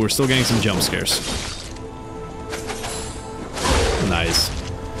 we're still getting some jump scares. Nice.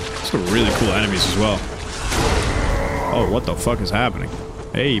 Some really cool enemies as well. Oh, what the fuck is happening?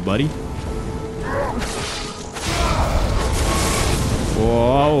 Hey, buddy.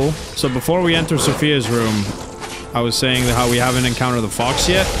 Whoa. So before we enter Sophia's room, I was saying how we haven't encountered the fox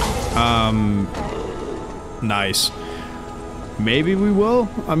yet. Nice. Maybe we will.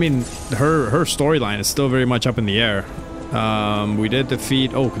 I mean, her storyline is still very much up in the air. We did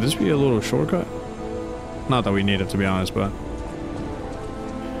defeat... Oh, could this be a little shortcut? Not that we need it, to be honest, but...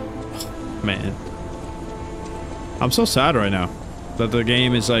 Man. I'm so sad right now that the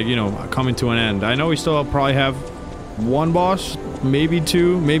game is, like, you know, coming to an end. I know we still probably have one boss, maybe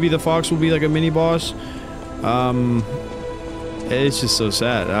 2. Maybe the fox will be like a mini boss. It's just so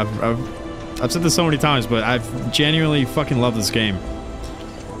sad. I've said this so many times, but I've genuinely fucking loved this game.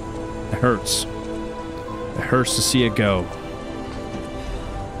 It hurts. It hurts to see it go.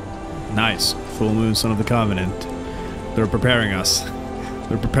 Nice. Full moon, son of the covenant. They're preparing us.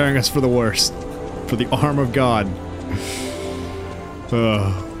 They're preparing us for the worst. For the arm of God.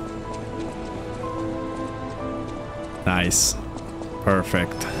 Nice.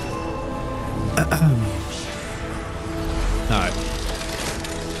 Perfect. Alright.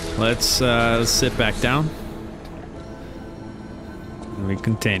 Let's sit back down. And we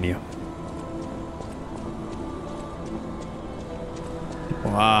continue.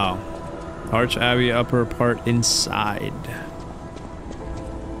 Wow. Arch Abbey upper part inside.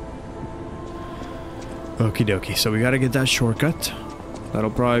 Okie dokie. So we gotta get that shortcut.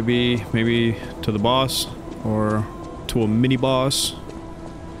 That'll probably be maybe to the boss or to a mini boss.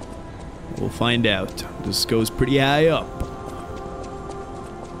 We'll find out. This goes pretty high up.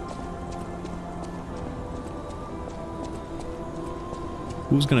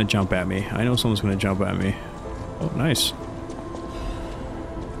 Who's gonna jump at me? I know someone's gonna jump at me. Oh, nice.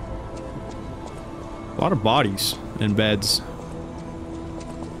 A lot of bodies and beds.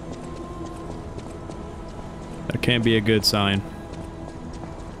 That can't be a good sign.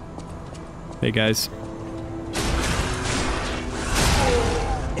 Hey guys.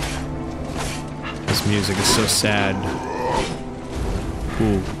 music is so sad.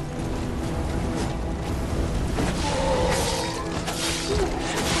 Ooh.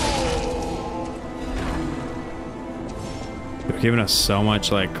 They're giving us so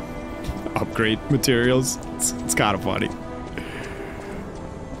much, like, upgrade materials. It's kind of funny.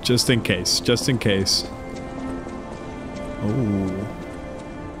 Just in case. Just in case. Oh.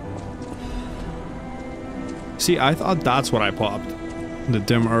 See, I thought that's what I popped. The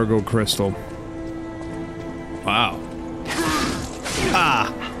dim Ergo crystal. Wow.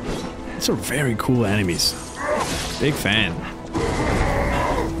 Ah! These are very cool enemies. Big fan.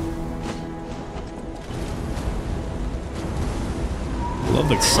 Love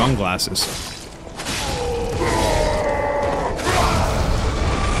the sunglasses.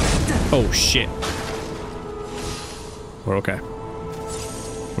 Oh shit. We're okay.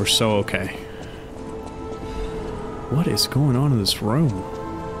 We're so okay. What is going on in this room?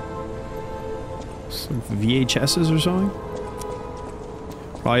 Some VHSs or something?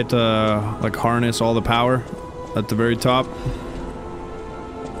 Probably to like harness all the power at the very top.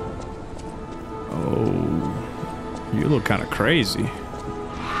 Oh, you look kind of crazy.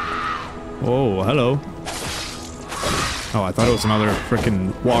 Oh, hello. Oh, I thought it was another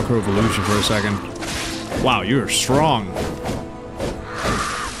freaking Walker evolution for a second. Wow, you're strong.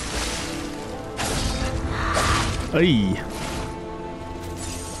 Hey.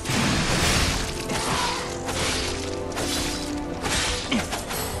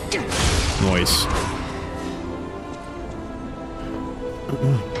 Noise.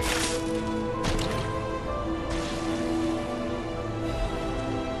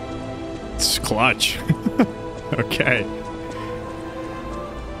 It's clutch. Okay.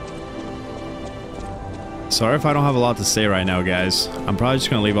 Sorry if I don't have a lot to say right now, guys. I'm probably just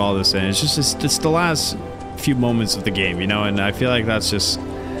gonna leave all this in. It's just it's the last few moments of the game, you know, and I feel like that's just,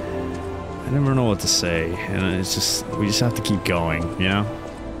 I never know what to say, and it's just, we just have to keep going, you know.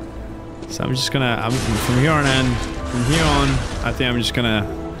 So I'm just gonna, from here on, I think I'm just gonna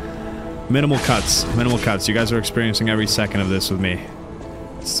minimal cuts. You guys are experiencing every second of this with me.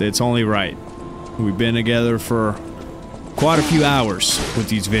 It's only right. We've been together for quite a few hours with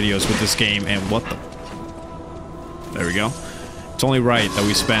these videos, with this game, and what the, there we go. It's only right that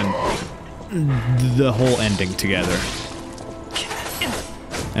we spend the whole ending together,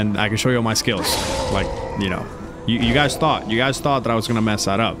 and I can show you all my skills. Like, you know, you guys thought that I was gonna mess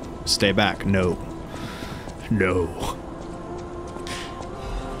that up. Stay back. No.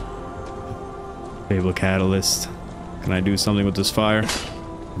 Fable catalyst. Can I do something with this fire?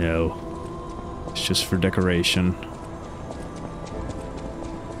 No. It's just for decoration.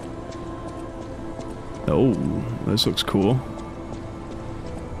 Oh, this looks cool.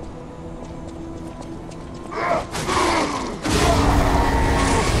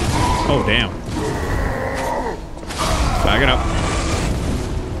 Oh, damn. Back it up.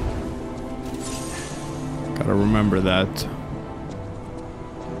 Gotta remember that.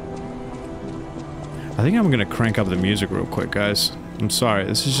 I think I'm gonna crank up the music real quick, guys. I'm sorry,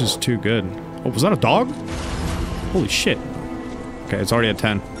 this is just too good. Oh, was that a dog? Holy shit. Okay, it's already at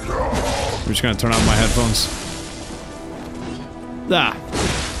 10. I'm just gonna turn on my headphones. Ah.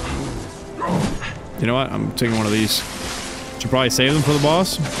 You know what? I'm taking one of these. Should probably save them for the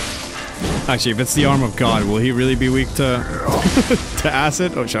boss. Actually, if it's the arm of God, will he really be weak to to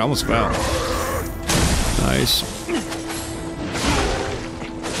acid? Oh shit, I almost fell. Nice.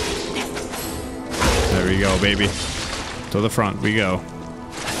 There we go, baby. To the front we go.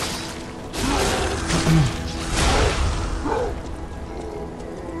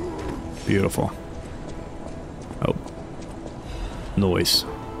 Beautiful. Oh. Noise.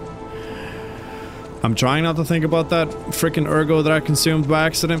 I'm trying not to think about that freaking Ergo that I consumed by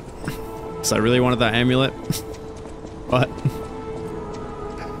accident. Because I really wanted that amulet. But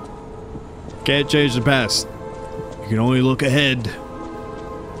can't change the past. You can only look ahead.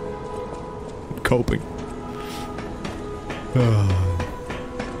 I'm coping.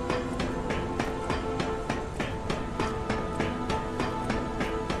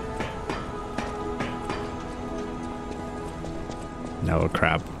 No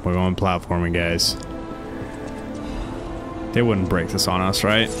crap. We're going platforming, guys. They wouldn't break this on us,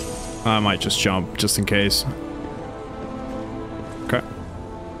 right? I might just jump, just in case. Okay.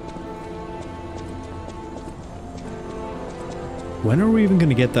 When are we even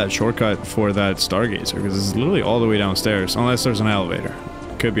gonna get that shortcut for that Stargazer? Because it's literally all the way downstairs, unless there's an elevator.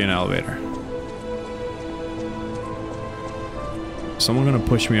 Could be an elevator. Someone gonna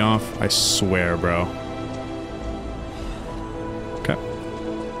push me off? I swear, bro. Okay.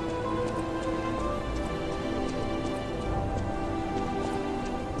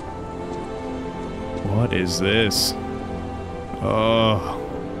 What is this? Oh.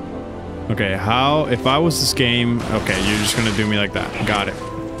 Okay, how... If I was this game... Okay, you're just gonna do me like that. Got it.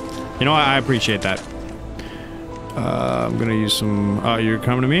 You know what? I appreciate that. I'm gonna use some... Oh, you're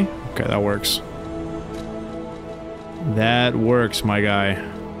coming to me? Okay, that works. That works, my guy.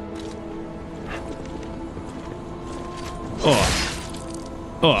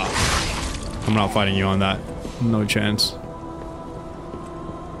 Oh. Oh. I'm not fighting you on that. No chance.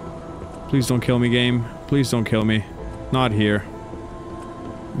 Please don't kill me, game. Please don't kill me. Not here.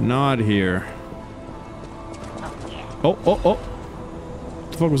 Not here. Oh, oh, oh.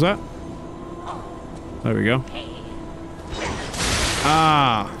 What the fuck was that? There we go.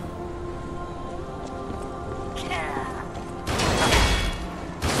 Ah.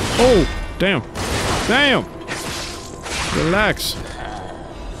 Oh, damn. Damn. Relax.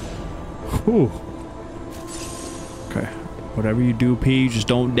 Whew. Okay. Whatever you do, P, just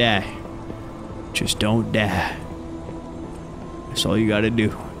don't die. Just don't die. That's all you gotta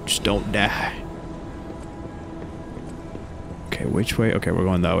do. Just don't die. Okay, which way? Okay, we're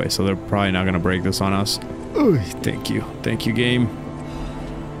going that way, so they're probably not gonna break this on us. Ooh, thank you. Thank you, game.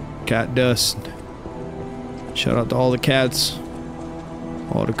 Cat dust. Shout out to all the cats.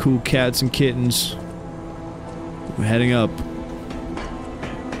 All the cool cats and kittens. We're heading up.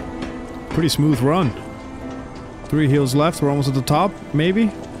 Pretty smooth run. 3 heals left. We're almost at the top,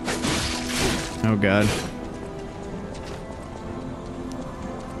 maybe? Oh, God.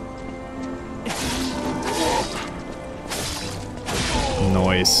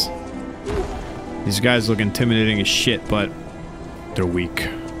 Nice. These guys look intimidating as shit, but they're weak.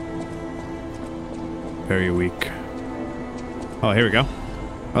 Very weak. Oh, here we go.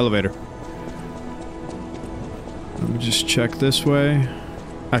 Elevator. Let me just check this way.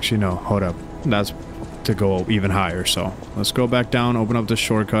 Actually, no. Hold up. That's to go even higher, so let's go back down, open up this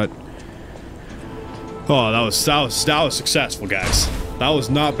shortcut. Oh, that was successful, guys. That was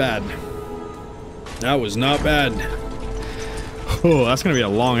not bad. That was not bad. Oh, that's gonna be a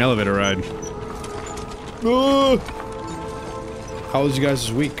long elevator ride. Oh! How was you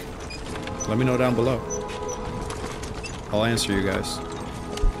guys' week? Let me know down below. I'll answer you guys.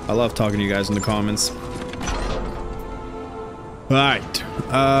 I love talking to you guys in the comments. Alright.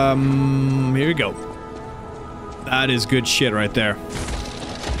 Here we go. That is good shit right there.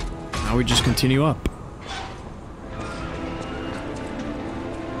 Now we just continue up.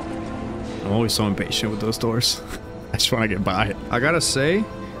 I'm always so impatient with those doors. I just want to get by it. I gotta say,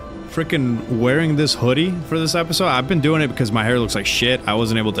 freaking wearing this hoodie for this episode, I've been doing it because my hair looks like shit. I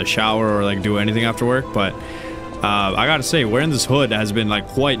wasn't able to shower or like do anything after work, but I gotta say, wearing this hood has been like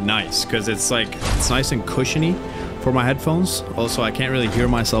quite nice because it's like, it's nice and cushiony for my headphones. Also, I can't really hear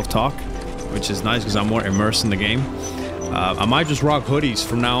myself talk, which is nice because I'm more immersed in the game. I might just rock hoodies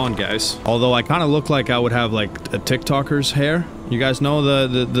from now on, guys. Although I kind of look like I would have like a TikToker's hair. You guys know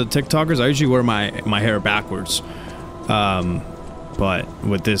the TikTokers? I usually wear my hair backwards. But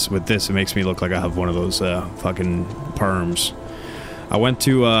with this, it makes me look like I have one of those fucking perms. I went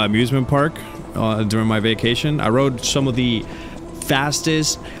to amusement park during my vacation. I rode some of the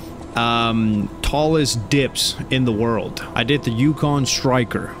fastest, tallest dips in the world. I did the Yukon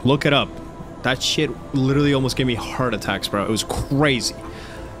Striker. Look it up. That shit literally almost gave me heart attacks, bro. It was crazy.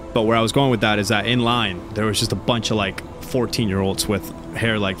 But where I was going with that is that in line, there was just a bunch of like 14-year-olds with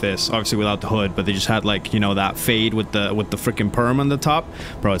hair like this, obviously without the hood, but they just had like, you know, that fade with the freaking perm on the top.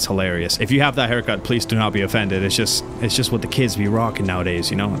 Bro, it's hilarious. If you have that haircut, please do not be offended. It's just what the kids be rocking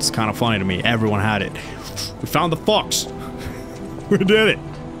nowadays, you know? It's kind of funny to me. Everyone had it. We found the fox. We did it.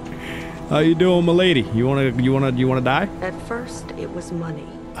 How you doing, my lady? You wanna die? At first, it was money.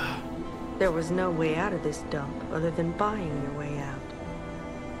 There was no way out of this dump other than buying your way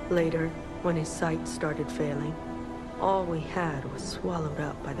out. Later, when his sight started failing, all we had was swallowed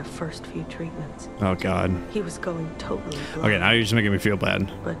up by the first few treatments. Oh, God. He was going totally blind. Okay, now you're just making me feel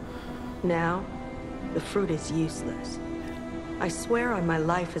bad. But now, the fruit is useless. I swear on my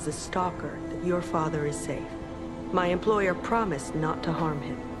life as a stalker that your father is safe. My employer promised not to harm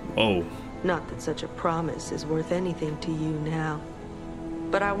him. Oh. Not that such a promise is worth anything to you now.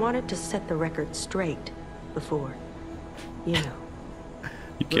 But I wanted to set the record straight before, you know.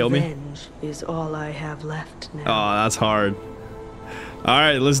 You kill me? Revenge is all I have left now. Oh, that's hard.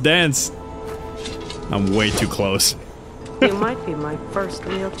 Alright, let's dance. I'm way too close. You might be my first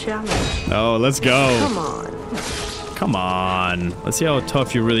real challenge. Oh, let's go. Come on. Come on. Let's see how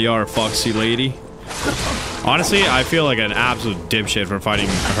tough you really are, foxy lady. Honestly, I feel like an absolute dipshit for fighting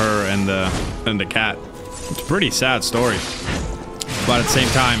her and the cat. It's a pretty sad story. But at the same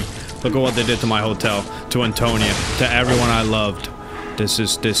time, look at what they did to my hotel, to Antonia, to everyone I loved. This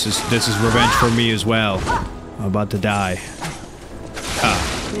is revenge for me as well. I'm about to die.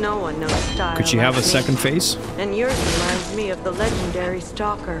 No one knows style. Could she have a like me. second face? And yours reminds me of the legendary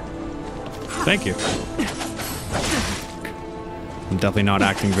stalker. Thank you. I'm definitely not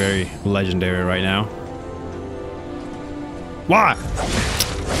acting very legendary right now. Why?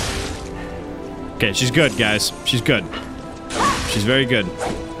 Okay, she's good, guys. She's good. She's very good.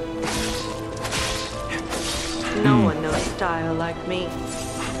 No one knows style like me.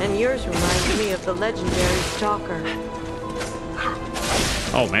 And yours reminds me of the legendary stalker.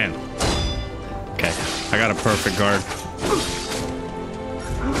 Oh, man. Okay, I got a perfect guard.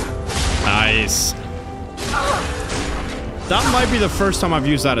 Nice. That might be the first time I've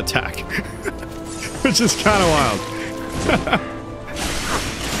used that attack. Which is kind of wild.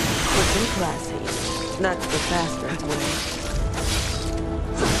 Quick and classy. That's the fastest way.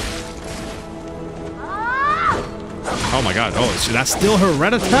 Oh my god. Oh, that's still her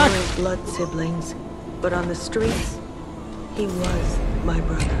red attack? We weren't blood siblings, but on the streets, he was my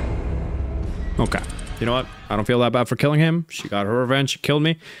brother. Okay. You know what? I don't feel that bad for killing him. She got her revenge. She killed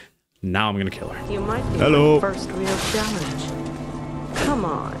me. Now I'm gonna kill her. You might be Hello. my first real challenge. Come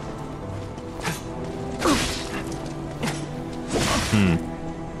on. I'm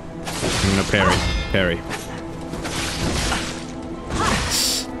gonna parry. Parry.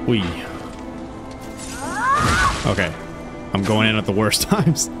 Wee. Okay. I'm going in at the worst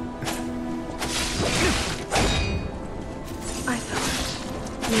times. I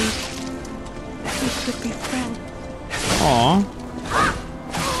thought maybe we could be friends. Aw.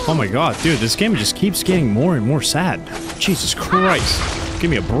 Oh my god, dude, this game just keeps getting more and more sad. Jesus Christ.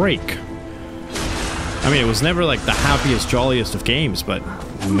 Give me a break. I mean, it was never like the happiest, jolliest of games, but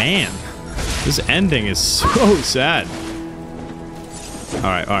man, this ending is so sad.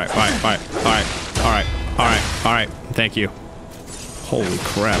 Alright. Thank you. Holy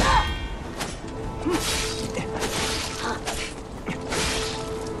crap.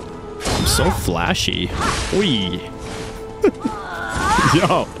 I'm so flashy. Wee.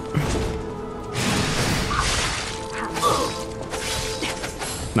 Yo.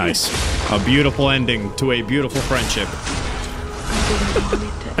 Nice. A beautiful ending to a beautiful friendship.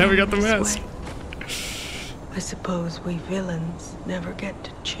 And we got the mask. I suppose we villains never get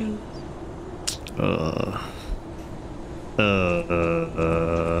to choose.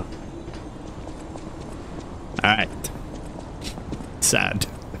 Alright. Sad.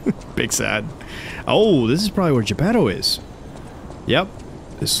 Big sad. Oh, this is probably where Geppetto is. Yep.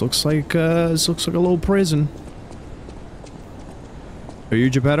 This looks like a little prison. Are you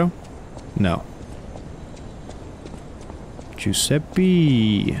Geppetto? No.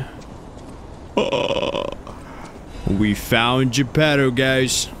 Giuseppe. Oh, we found Geppetto,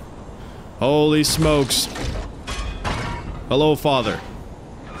 guys. Holy smokes. Hello, Father.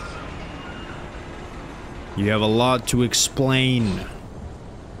 You have a lot to explain.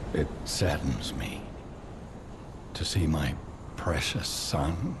 It saddens me to see my precious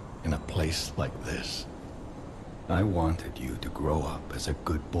son in a place like this. I wanted you to grow up as a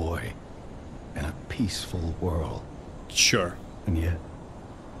good boy in a peaceful world. Sure. And yet,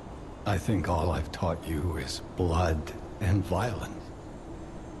 I think all I've taught you is blood and violence.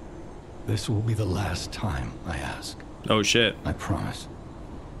 This will be the last time I ask. Oh shit. I promise.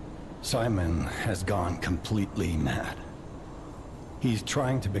 Simon has gone completely mad. He's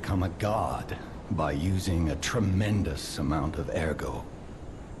trying to become a god by using a tremendous amount of Ergo.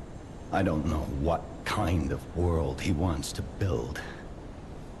 I don't know what kind of world he wants to build.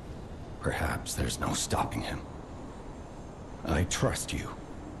 Perhaps there's no stopping him. I trust you,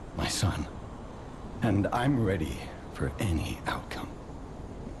 my son, and I'm ready for any outcome.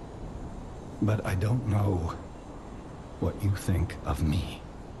 But I don't know what you think of me.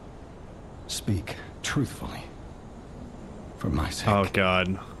 Speak truthfully, for my sake. Oh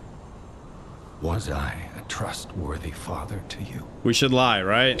god. Was I a trustworthy father to you? We should lie,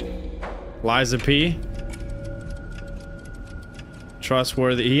 right? Lies a P?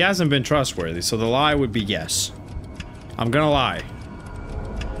 Trustworthy. He hasn't been trustworthy, so the lie would be yes. I'm gonna lie.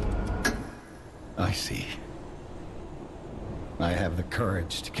 I see. I have the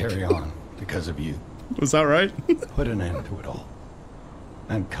courage to carry on because of you. Was that right? Put an end to it all.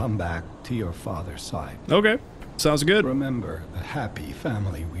 And come back to your father's side. Okay. Sounds good. Remember the happy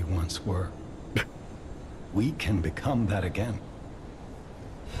family we once were. We can become that again.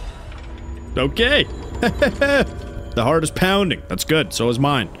 Okay. The heart is pounding. That's good. So is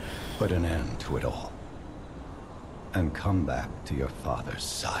mine. Put an end to it all. And come back to your father's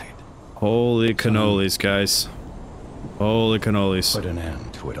side. Holy cannolis, guys. Holy cannolis. Put an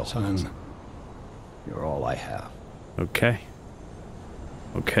end to it all. Son, you're all I have. Okay.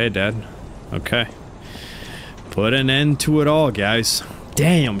 Okay, Dad. Okay. Put an end to it all, guys.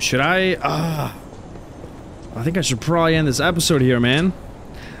 Damn, should I... I think I should probably end this episode here, man.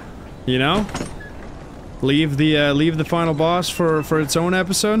 You know? Leave the final boss for its own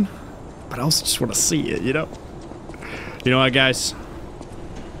episode. But I also just want to see it, you know? You know what, guys?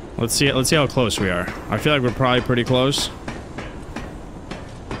 Let's see how close we are. I feel like we're probably pretty close.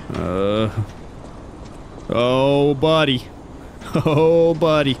 Oh, buddy. Oh,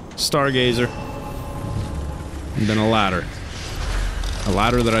 buddy. Stargazer. And then a ladder. A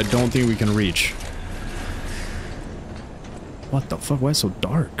ladder that I don't think we can reach. What the fuck? Why is it so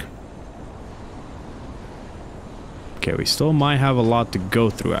dark? Okay, we still might have a lot to go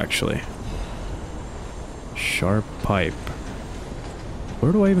through, actually. Sharp pipe.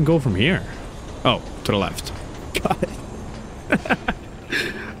 Where do I even go from here? Oh, to the left. Got it.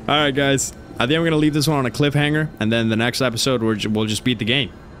 Alright, guys. I think I'm going to leave this one on a cliffhanger, and then the next episode, we'll just beat the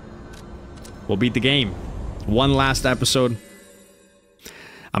game. We'll beat the game. One last episode.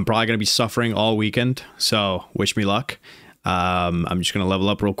 I'm probably going to be suffering all weekend, so wish me luck. I'm just going to level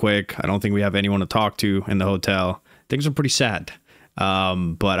up real quick. I don't think we have anyone to talk to in the hotel. Things are pretty sad.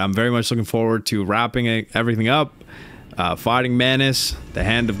 But I'm very much looking forward to wrapping everything up. Fighting Menace, the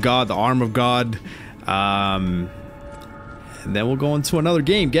Hand of God, the Arm of God. And then we'll go into another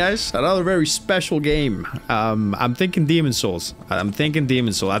game, guys. Another very special game. I'm thinking Demon Souls. I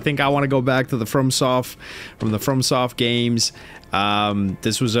think I want to go back to the FromSoft games.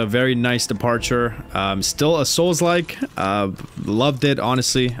 This was a very nice departure. Still a Souls-like. Loved it,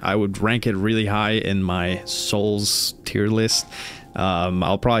 honestly. I would rank it really high in my Souls tier list.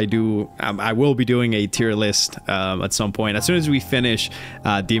 I'll probably do... I will be doing a tier list at some point. As soon as we finish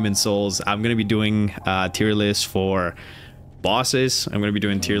Demon Souls, I'm going to be doing a tier list for bosses. I'm going to be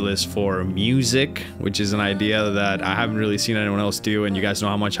doing tier lists for music, which is an idea that I haven't really seen anyone else do, and you guys know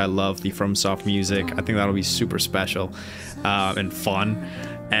how much I love the FromSoft music. I think that'll be super special and fun.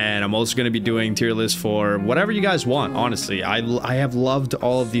 And I'm also going to be doing tier lists for whatever you guys want, honestly. I have loved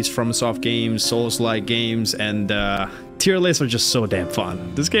all of these FromSoft games, Souls-like games, and tier lists are just so damn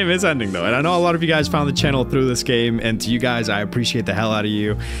fun. This game is ending, though, and I know a lot of you guys found the channel through this game, and to you guys, I appreciate the hell out of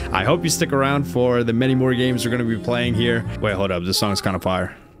you. I hope you stick around for the many more games we're going to be playing here. Wait, hold up. This song's kind of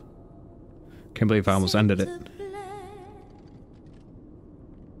fire. Can't believe I almost ended it.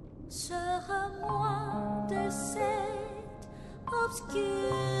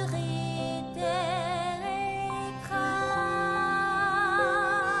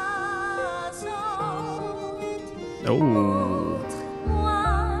 Oh.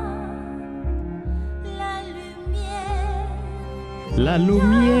 La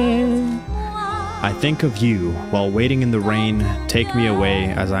lumière. I think of you while waiting in the rain. Take me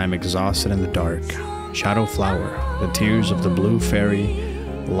away as I am exhausted in the dark. Shadow flower, the tears of the blue fairy,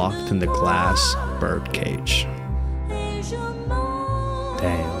 locked in the glass bird cage.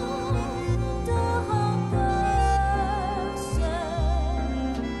 Damn.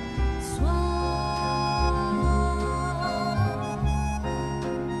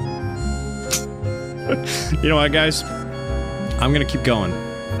 You know what, guys? I'm gonna keep going.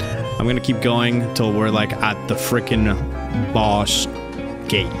 I'm gonna keep going till we're like at the freaking boss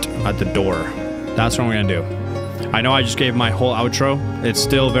gate at the door. That's what I'm gonna do. I know I just gave my whole outro. It's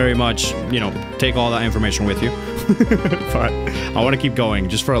still very much, you know, take all that information with you. But I want to keep going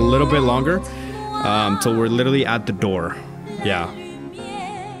just for a little bit longer till we're literally at the door. Yeah.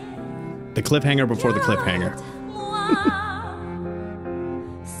 The cliffhanger before the cliffhanger.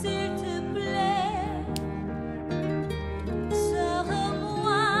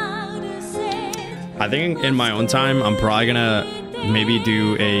 I think in my own time, I'm probably gonna maybe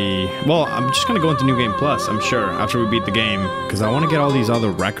do a... Well, I'm just gonna go into New Game Plus, I'm sure, after we beat the game, because I want to get all these other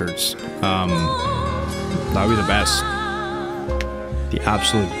records. That would be the best. The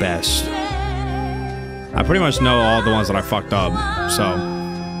absolute best. I pretty much know all the ones that I fucked up, so...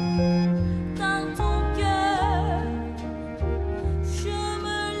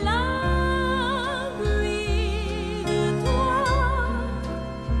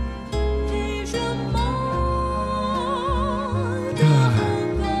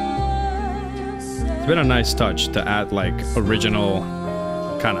 It's been a nice touch to add like original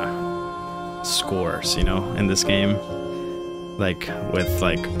kind of scores, you know, in this game, like with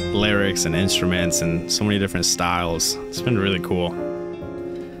like lyrics and instruments and so many different styles. It's been really cool.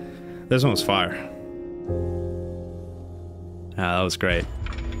 This one was fire. Ah, that was great.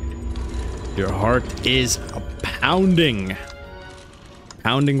 Your heart is pounding.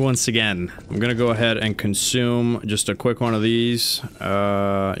 Pounding once again. I'm gonna go ahead and consume just a quick one of these. You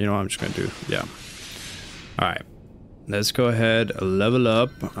know what I'm just gonna do? Yeah. Alright. Let's go ahead, level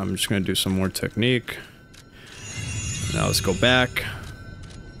up. I'm just gonna do some more technique. Now let's go back.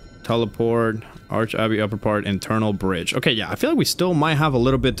 Teleport. Arch Abbey upper part, internal bridge. Okay, yeah, I feel like we still might have a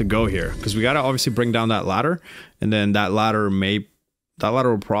little bit to go here. Because we gotta obviously bring down that ladder. And then that ladder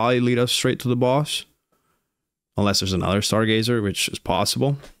will probably lead us straight to the boss. Unless there's another Stargazer, which is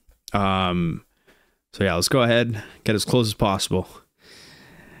possible. So yeah, let's go ahead, get as close as possible.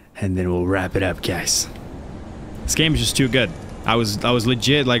 And then we'll wrap it up, guys. This game is just too good. I was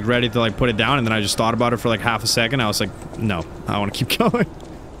legit like ready to like put it down, and then I just thought about it for like half a second. I was like, no, I want to keep going.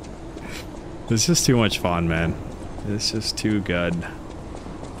 It's just too much fun, man. It's just too good.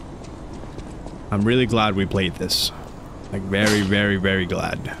 I'm really glad we played this. Like, very, very, very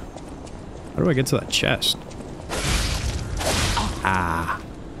glad. How do I get to that chest? Ah.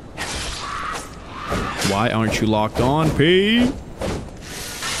 Why aren't you locked on, P?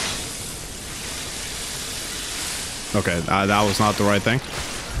 Okay, that was not the right thing.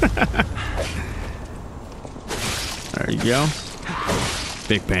 There you go.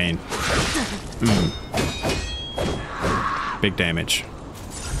 Big pain. Big damage.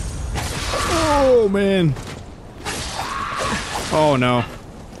 Oh, man. Oh, no.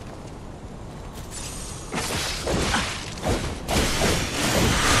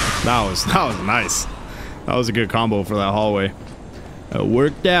 That was nice. That was a good combo for that hallway. It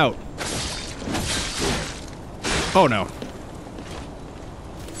worked out. Oh, no.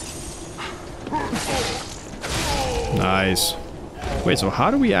 Nice. Wait, so how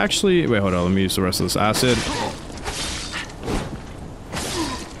do we actually... Wait, hold on. Let me use the rest of this acid.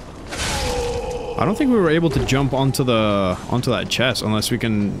 I don't think we were able to jump onto that chest unless we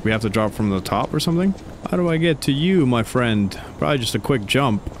have to drop from the top or something. How do I get to you, my friend? Probably just a quick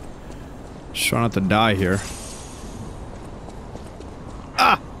jump. Just try not to die here.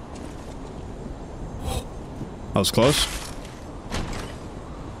 Ah! That was close.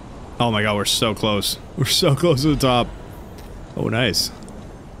 Oh my god, we're so close. We're so close to the top. Oh, nice.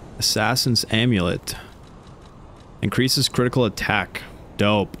 Assassin's Amulet. Increases critical attack.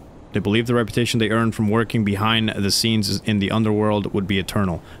 Dope. They believe the reputation they earned from working behind the scenes in the underworld would be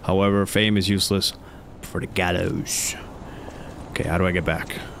eternal. However, fame is useless for the gallows. Okay, how do I get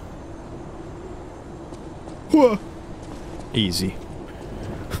back? Whoa. Easy.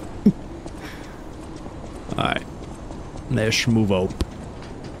 Alright. Let's move up.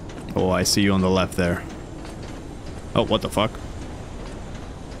 Oh, I see you on the left there. Oh, what the fuck?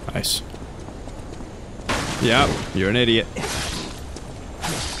 Nice. Yeah, you're an idiot.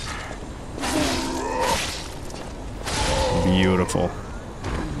 Beautiful.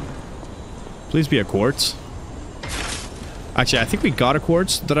 Please be a quartz. Actually, I think we got a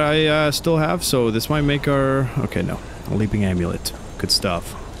quartz that I still have, so this might make our... Okay, no. A leaping amulet. Good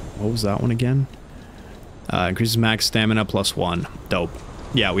stuff. What was that one again? Increases max stamina +1. Dope.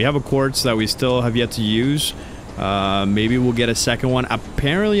 Yeah, we have a quartz that we still have yet to use. Maybe we'll get a second one.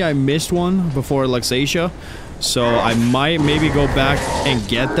 Apparently, I missed one before Laxasia, so I might maybe go back and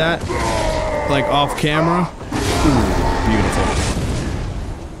get that, like, off camera. Ooh. Beautiful.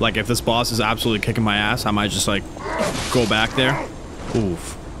 Like, if this boss is absolutely kicking my ass, I might just, like, go back there.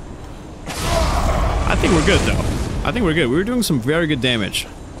 Oof. I think we're good, though. I think we're good. We were doing some very good damage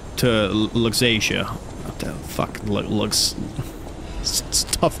to Laxasia. What the fuck? Looks... It's a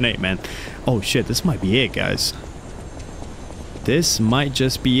tough name, man. Oh, shit. This might be it, guys. This might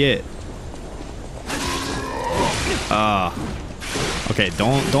just be it. Okay,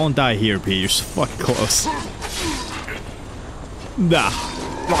 don't die here, P. You're so fucking close. Nah.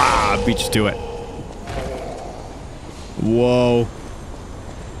 Ah, beat you to it. Whoa.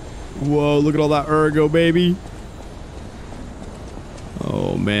 Whoa, look at all that Ergo, baby.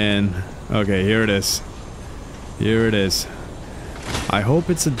 Oh, man. Okay, here it is. Here it is. I hope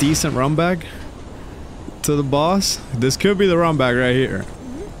it's a decent run back to the boss. This could be the run back right here.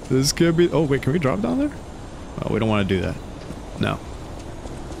 This could be... Oh, wait, can we drop down there? Oh, we don't want to do that. No.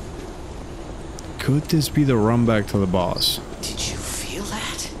 Could this be the run back to the boss? Did you feel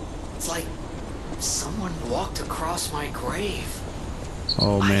that? It's like someone walked across my grave.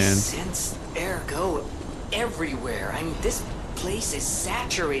 Oh, man. I sense Ergo everywhere. I mean, this place is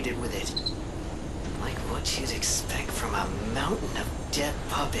saturated with it. Like what you'd expect from a mountain of dead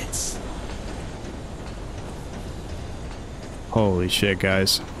puppets. Holy shit,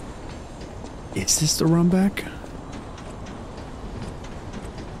 guys. Is this the run back?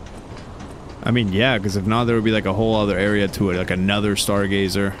 I mean, yeah, because if not, there would be like a whole other area to it, like another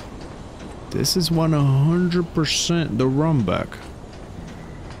Stargazer. This is 100% the run back.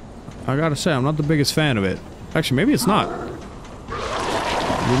 I gotta say, I'm not the biggest fan of it. Actually, maybe it's not.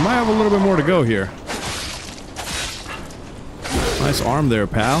 We might have a little bit more to go here. Nice arm there,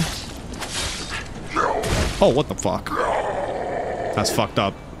 pal. Oh, what the fuck? That's fucked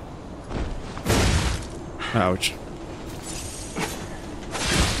up. Ouch.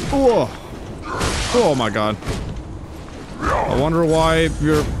 Oh! Oh my god. I wonder why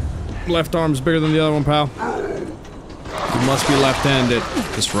your left arm's bigger than the other one, pal. You must be left-handed.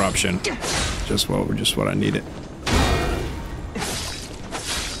 Disruption. Just what I needed.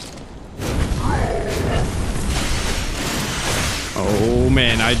 Oh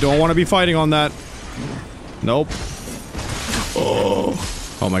man, I don't want to be fighting on that. Nope.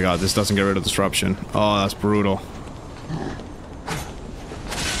 Oh. Oh my god, this doesn't get rid of disruption. Oh, that's brutal.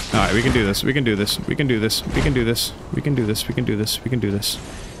 Alright, we can do this. We can do this. We can do this. We can do this. We can do this. We can do this. We can do this.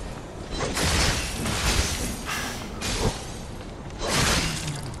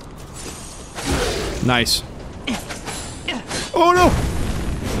 Nice. Oh no!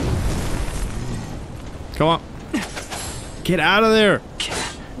 Come on. Get out of there!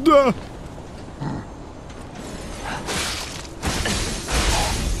 Duh.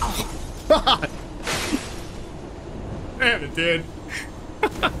 Man, it did.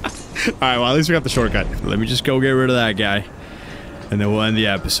 Alright, well, at least we got the shortcut. Let me just go get rid of that guy. And then we'll end the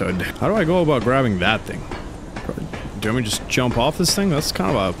episode. How do I go about grabbing that thing? Do you want me to just jump off this thing? That's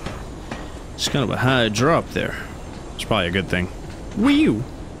kind of a... It's kind of a high drop there. It's probably a good thing. Whew!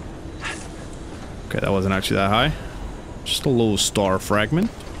 Okay, that wasn't actually that high. Just a little star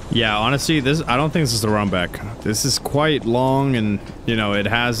fragment. Yeah, honestly, this... I don't think this is the run back. This is quite long and, you know, it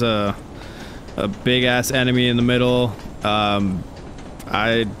has a big-ass enemy in the middle.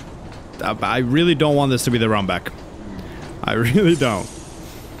 I really don't want this to be the run back. I really don't.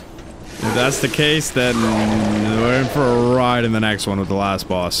 If that's the case, then we're in for a ride in the next one with the last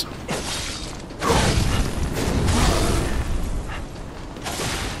boss.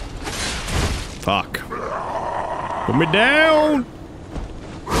 Fuck. Put me down!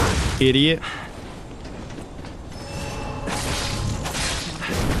 Idiot.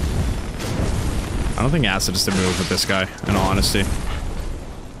 I don't think acid is the move with this guy, in all honesty.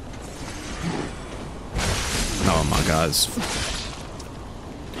 Oh my god.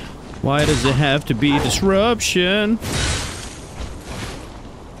 Why does it have to be disruption?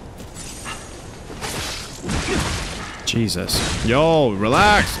 Jesus. Yo,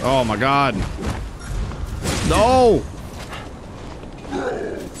 relax. Oh my god. No!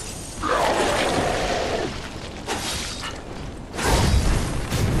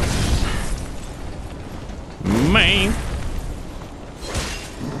 Man.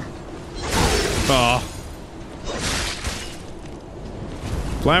 Oh.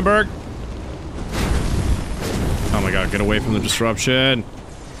 Flamberg. Oh my god, get away from the disruption.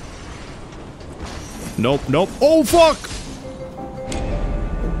 Nope, nope. Oh, fuck!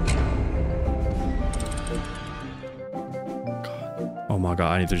 Oh my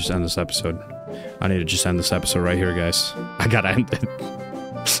god, I need to just end this episode. I need to just end this episode right here, guys. I gotta end it.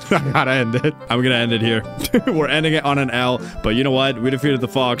 I gotta end it. I'm gonna end it here. We're ending it on an L, but you know what? We defeated the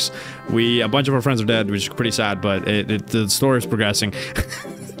fox. A bunch of our friends are dead, which is pretty sad, but the story is progressing.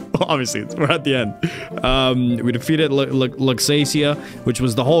 Obviously, we're at the end. We defeated Laxasia, which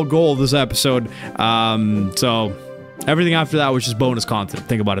was the whole goal of this episode. So everything after that was just bonus content.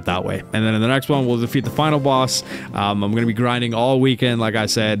 Think about it that way. And then in the next one, we'll defeat the final boss. I'm gonna be grinding all weekend, like I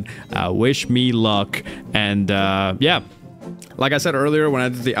said. Wish me luck. And yeah. Like I said earlier when I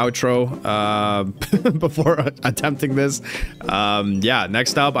did the outro before attempting this, yeah,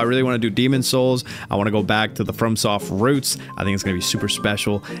 next up, I really want to do Demon Souls. I want to go back to the FromSoft roots. I think it's going to be super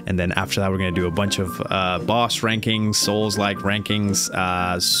special. And then after that, we're going to do a bunch of boss rankings, Souls-like rankings.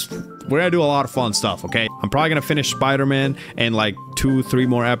 We're going to do a lot of fun stuff, okay? I'm probably going to finish Spider-Man in like 2-3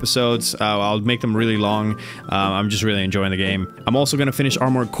 more episodes. I'll make them really long. I'm just really enjoying the game. I'm also going to finish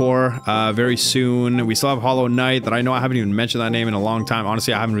Armored Core very soon. We still have Hollow Knight that I know I haven't even mentioned that name in a long time.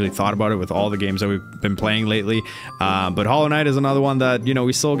 Honestly, I haven't really thought about it with all the games that we've been playing lately. But Hollow Knight is another one that, you know,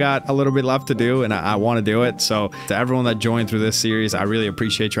 we still got a little bit left to do, and I want to do it. So to everyone that joined through this series, I really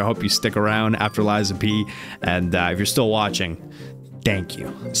appreciate you. I hope you stick around after Liza P. And if you're still watching, thank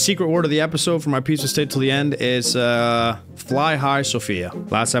you. Secret word of the episode for my piece of stay till the end is fly high, Sophia.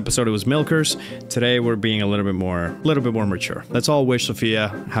 Last episode it was milkers. Today we're being a little bit more mature. Let's all wish Sophia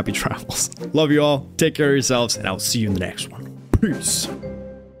happy travels. Love you all. Take care of yourselves, and I'll see you in the next one. Peace.